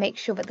and make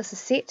sure that this is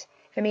set.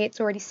 For me it's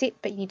already set,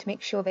 but you need to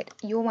make sure that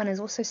your one is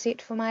also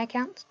set for My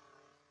Account.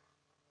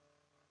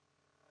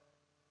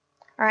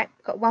 Alright,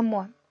 got one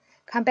more.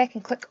 Come back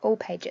and click All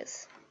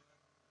Pages.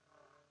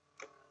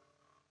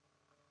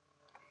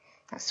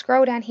 Now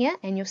scroll down here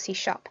and you'll see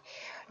Shop.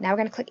 Now we're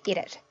going to click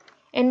Edit.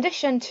 In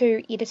addition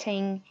to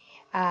editing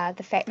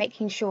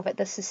making sure that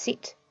this is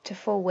set to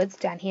full width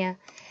down here,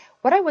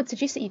 what I would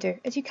suggest that you do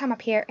is you come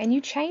up here and you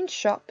change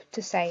Shop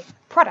to say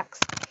Products,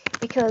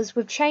 because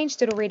we've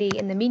changed it already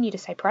in the menu to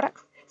say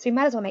Products, so we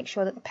might as well make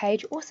sure that the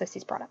page also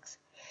says Products.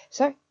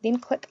 So then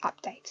click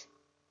Update.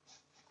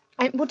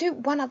 And we'll do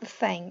one other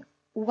thing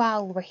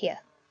while we're here.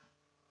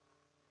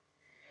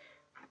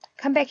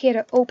 Come back here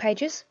to All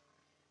Pages.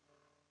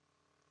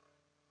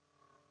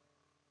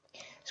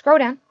 Scroll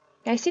down.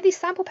 Now you see these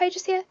sample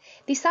pages here?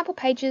 These sample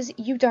pages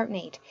you don't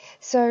need.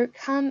 So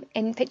come,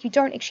 and in fact you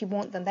don't actually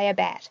want them, they are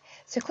bad.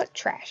 So click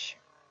Trash.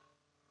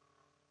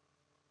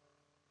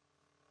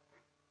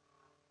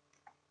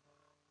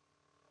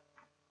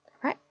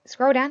 Right,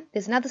 scroll down,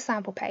 there's another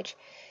sample page.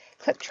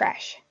 Click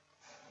Trash.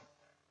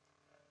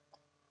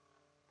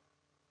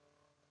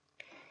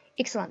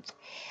 Excellent.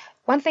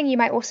 One thing you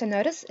might also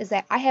notice is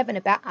that I have an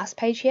About Us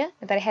page here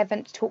that I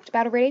haven't talked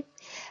about already.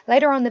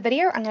 Later on in the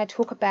video, I'm going to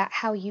talk about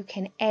how you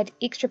can add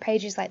extra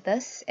pages like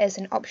this as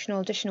an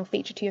optional additional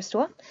feature to your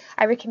store.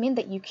 I recommend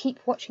that you keep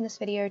watching this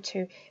video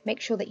to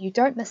make sure that you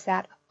don't miss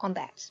out on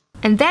that.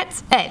 And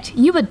that's it.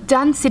 You are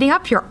done setting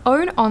up your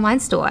own online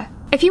store.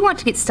 If you want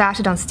to get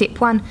started on step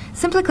 1,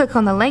 simply click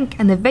on the link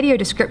in the video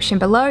description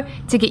below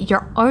to get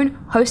your own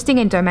hosting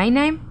and domain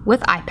name with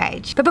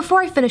iPage. But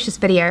before I finish this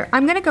video,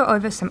 I'm going to go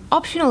over some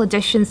optional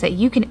additions that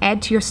you can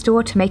add to your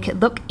store to make it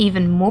look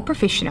even more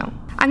professional.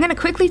 I'm going to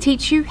quickly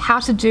teach you how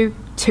to do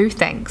 2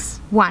 things.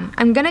 1,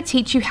 I'm going to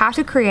teach you how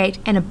to create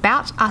an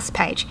About Us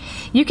page.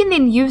 You can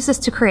then use this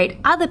to create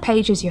other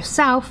pages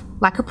yourself,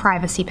 like a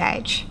privacy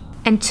page.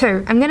 And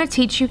 2, I'm going to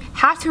teach you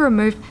how to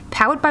remove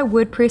Powered by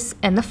WordPress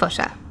in the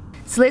footer.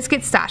 So let's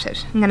get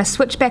started. I'm going to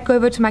switch back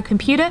over to my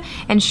computer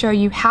and show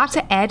you how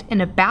to add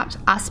an About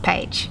Us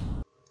page.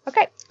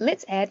 Okay,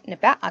 let's add an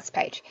About Us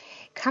page.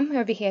 Come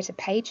over here to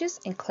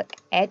Pages and click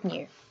Add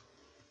New.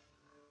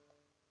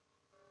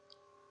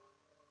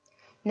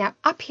 Now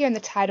up here in the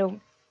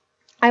title,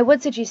 I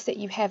would suggest that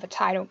you have a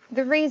title.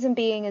 The reason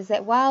being is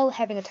that while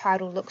having a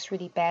title looks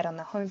really bad on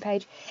the home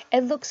page,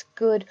 it looks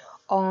good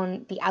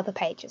on the other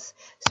pages.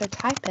 So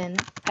type in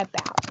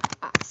About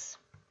Us.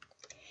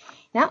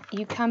 Now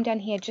you come down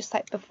here just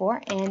like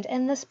before, and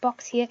in this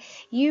box here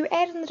you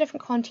add in the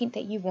different content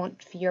that you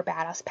want for your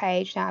About Us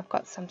page. Now I've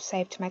got some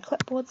saved to my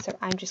clipboard, so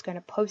I'm just going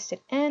to post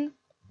it in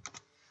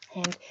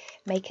and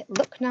make it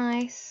look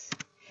nice.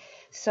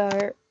 So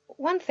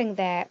one thing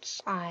that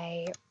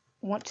I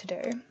want to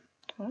do,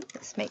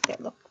 let's make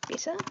that look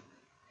better,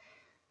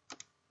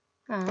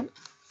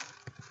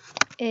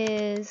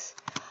 is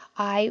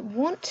I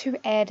want to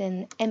add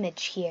an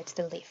image here to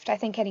the left. I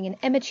think adding an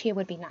image here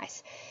would be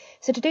nice.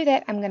 So to do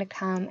that, I'm going to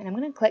come and I'm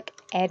going to click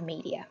Add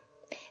Media.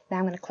 Now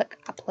I'm going to click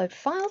Upload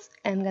Files,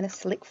 and I'm going to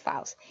select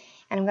Files.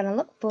 And I'm going to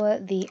look for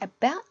the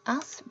About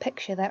Us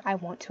picture that I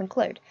want to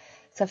include.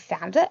 So I've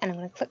found it, and I'm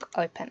going to click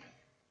Open.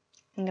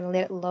 I'm going to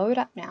let it load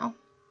up now.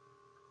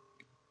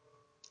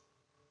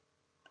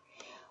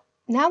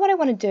 Now what I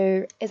want to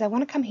do is I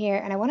want to come here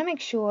and I want to make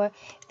sure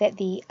that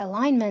the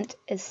alignment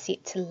is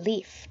set to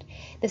left.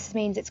 This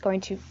means it's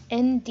going to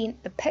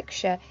indent the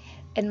picture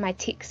in my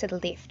text to the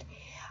left.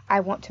 I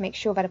want to make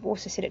sure that I've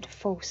also set it to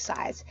full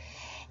size.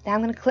 Now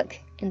I'm going to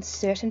click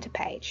Insert into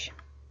Page.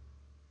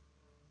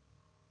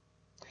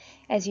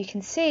 As you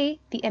can see,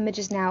 the image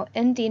is now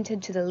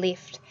indented to the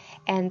left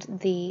and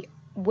the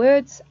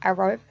words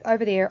are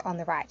over there on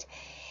the right.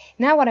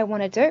 Now what I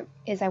want to do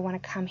is I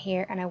want to come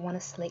here and I want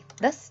to select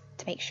this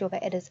to make sure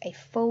that it is a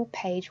full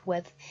page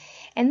width,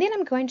 and then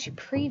I'm going to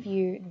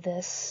preview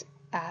this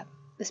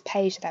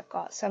page that I've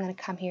got. So I'm going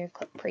to come here and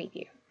click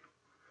Preview.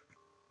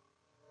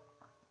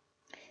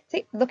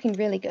 See, looking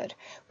really good.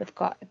 We've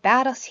got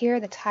About Us here,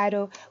 the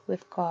title,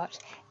 we've got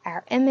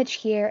our image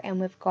here,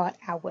 and we've got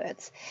our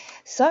words.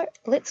 So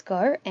let's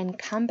go and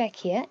come back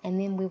here, and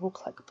then we will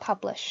click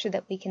Publish so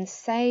that we can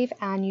save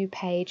our new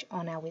page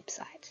on our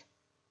website.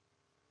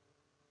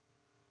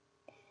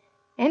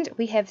 And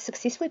we have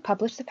successfully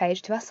published the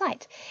page to our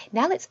site.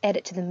 Now let's add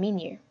it to the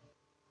menu.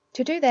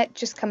 To do that,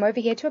 just come over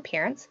here to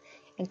Appearance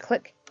and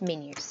click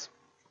Menus.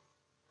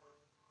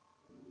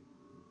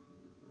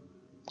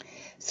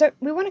 So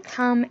we want to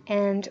come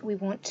and we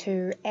want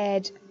to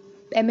add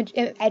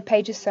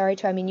pages to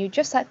our menu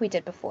just like we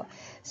did before.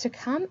 So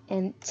come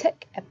and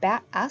tick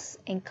About Us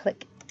and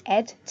click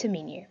Add to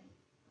Menu.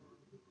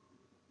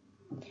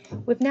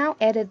 We've now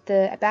added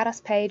the About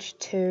Us page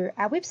to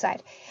our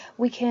website.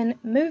 We can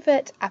move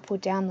it up or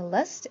down the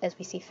list as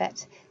we see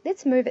fit.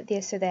 Let's move it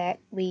there so that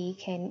we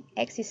can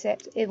access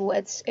it.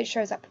 It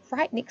shows up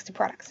right next to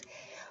products.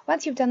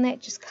 Once you've done that,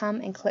 just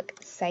come and click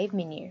Save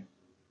Menu.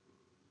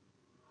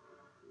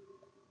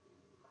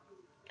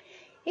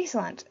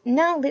 Excellent.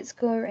 Now let's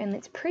go and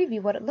let's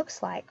preview what it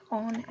looks like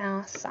on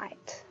our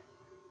site.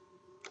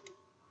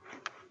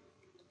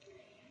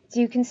 So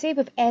you can see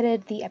we've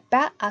added the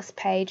About Us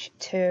page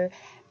to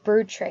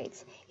Brood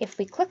Treats. If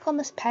we click on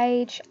this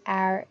page,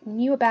 our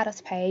new About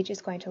Us page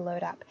is going to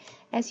load up.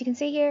 As you can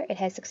see here, it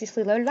has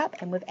successfully loaded up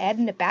and we've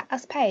added an About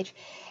Us page.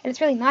 And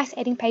it's really nice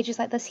adding pages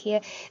like this here.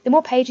 The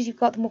more pages you've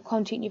got, the more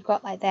content you've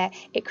got like that.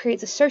 It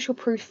creates a social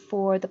proof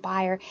for the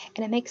buyer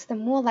and it makes them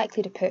more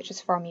likely to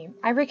purchase from you.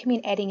 I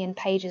recommend adding in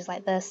pages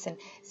like this and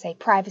say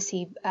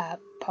privacy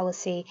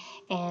policy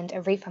and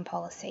a refund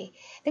policy.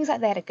 Things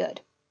like that are good.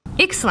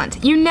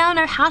 Excellent! You now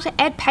know how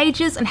to add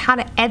pages and how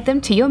to add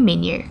them to your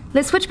menu.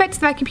 Let's switch back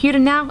to my computer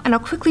now and I'll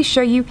quickly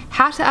show you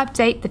how to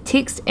update the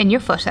text in your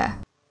footer.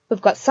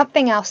 We've got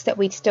something else that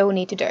we still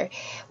need to do.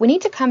 We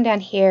need to come down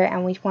here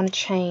and we want to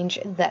change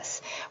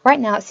this. Right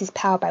now it says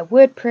Powered by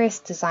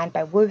WordPress, designed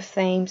by Woo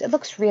Themes. It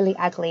looks really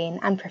ugly and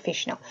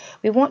unprofessional.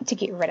 We want to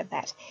get rid of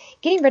that.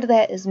 Getting rid of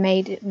that is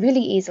made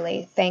really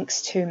easily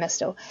thanks to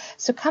Mystile.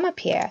 So come up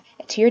here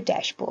to your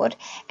dashboard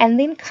and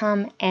then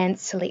come and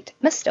select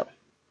Mystile.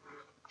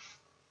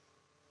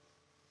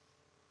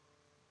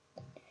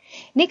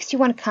 Next, you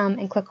want to come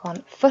and click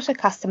on Footer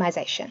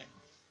Customization.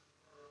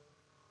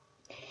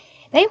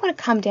 Now you want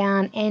to come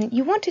down and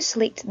you want to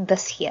select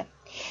this here.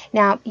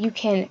 Now you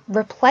can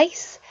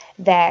replace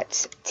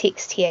that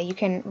text here. You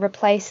can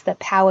replace the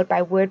Powered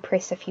by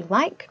WordPress if you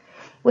like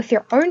with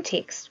your own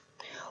text,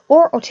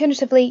 or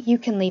alternatively you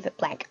can leave it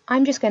blank.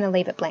 I'm just going to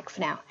leave it blank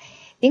for now.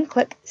 Then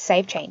click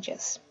Save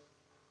Changes.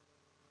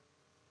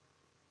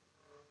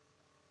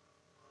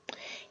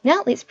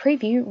 Now let's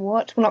preview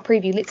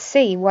let's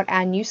see what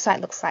our new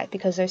site looks like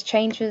because those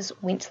changes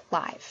went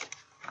live.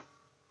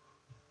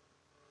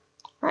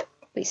 Right,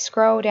 we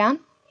scroll down.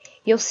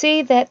 You'll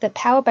see that the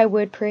Powered by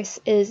WordPress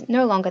is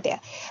no longer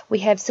there. We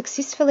have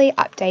successfully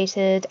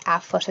updated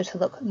our footer to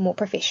look more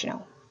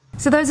professional.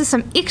 So those are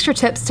some extra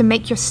tips to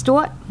make your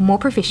store more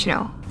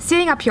professional.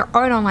 Setting up your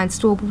own online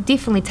store will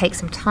definitely take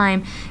some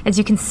time. As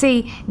you can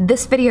see,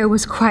 this video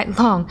was quite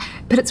long,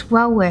 but it's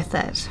well worth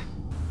it.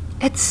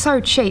 It's so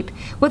cheap.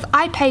 With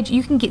iPage,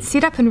 you can get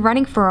set up and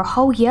running for a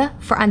whole year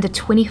for under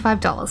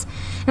 $25.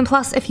 And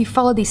plus, if you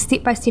follow these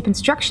step-by-step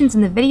instructions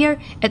in the video,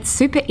 it's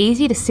super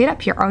easy to set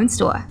up your own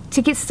store.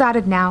 To get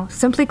started now,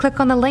 simply click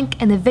on the link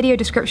in the video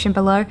description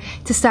below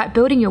to start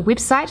building your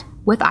website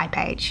with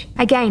iPage.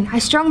 Again, I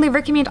strongly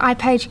recommend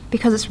iPage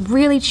because it's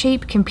really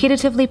cheap,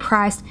 competitively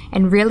priced,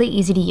 and really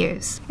easy to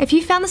use. If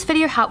you found this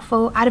video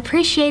helpful, I'd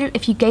appreciate it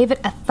if you gave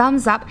it a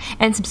thumbs up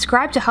and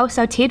subscribe to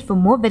Wholesale Ted for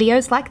more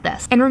videos like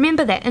this. And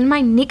remember that in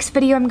my next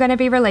video I'm going to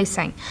be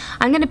releasing,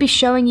 I'm going to be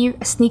showing you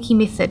a sneaky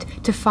method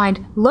to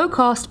find low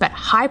cost but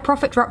high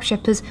profit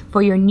dropshippers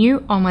for your new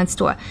online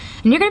store.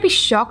 And you're going to be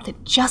shocked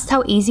at just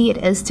how easy it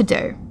is to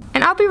do.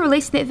 And I'll be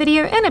releasing that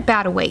video in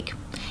about a week.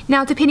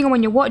 Now, depending on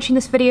when you're watching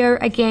this video,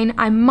 again,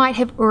 I might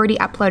have already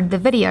uploaded the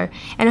video,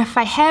 and if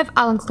I have,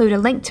 I'll include a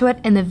link to it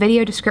in the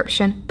video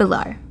description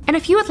below. And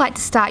if you would like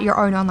to start your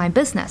own online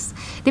business,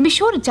 then be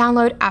sure to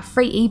download our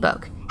free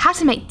ebook, How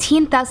to Make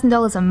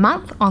 $10,000 a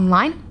Month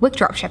Online with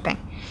Dropshipping.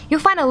 You'll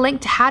find a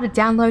link to how to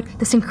download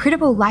this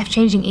incredible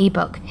life-changing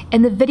ebook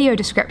in the video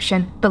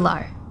description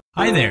below.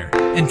 Hi there,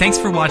 and thanks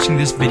for watching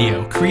this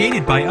video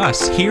created by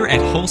us here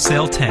at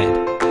Wholesale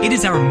Ted. It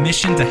is our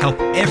mission to help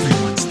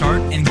everyone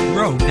start and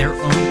grow their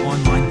own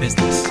online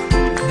business.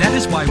 That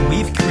is why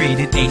we've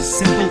created a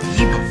simple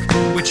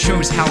ebook which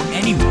shows how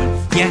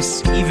anyone,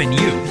 yes, even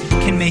you,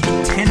 can make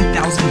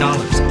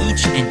 $10,000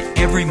 each and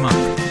every month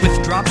with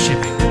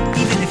dropshipping,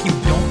 even if you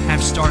don't have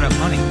have startup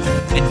money.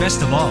 And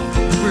best of all,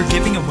 we're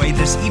giving away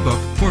this ebook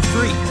for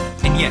free.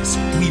 And yes,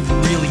 we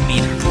really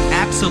mean it,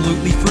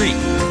 absolutely free.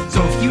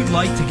 So if you'd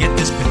like to get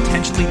this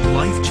potentially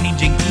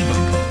life-changing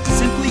ebook,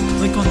 simply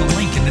click on the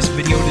link in this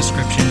video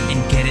description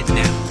and get it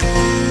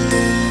now.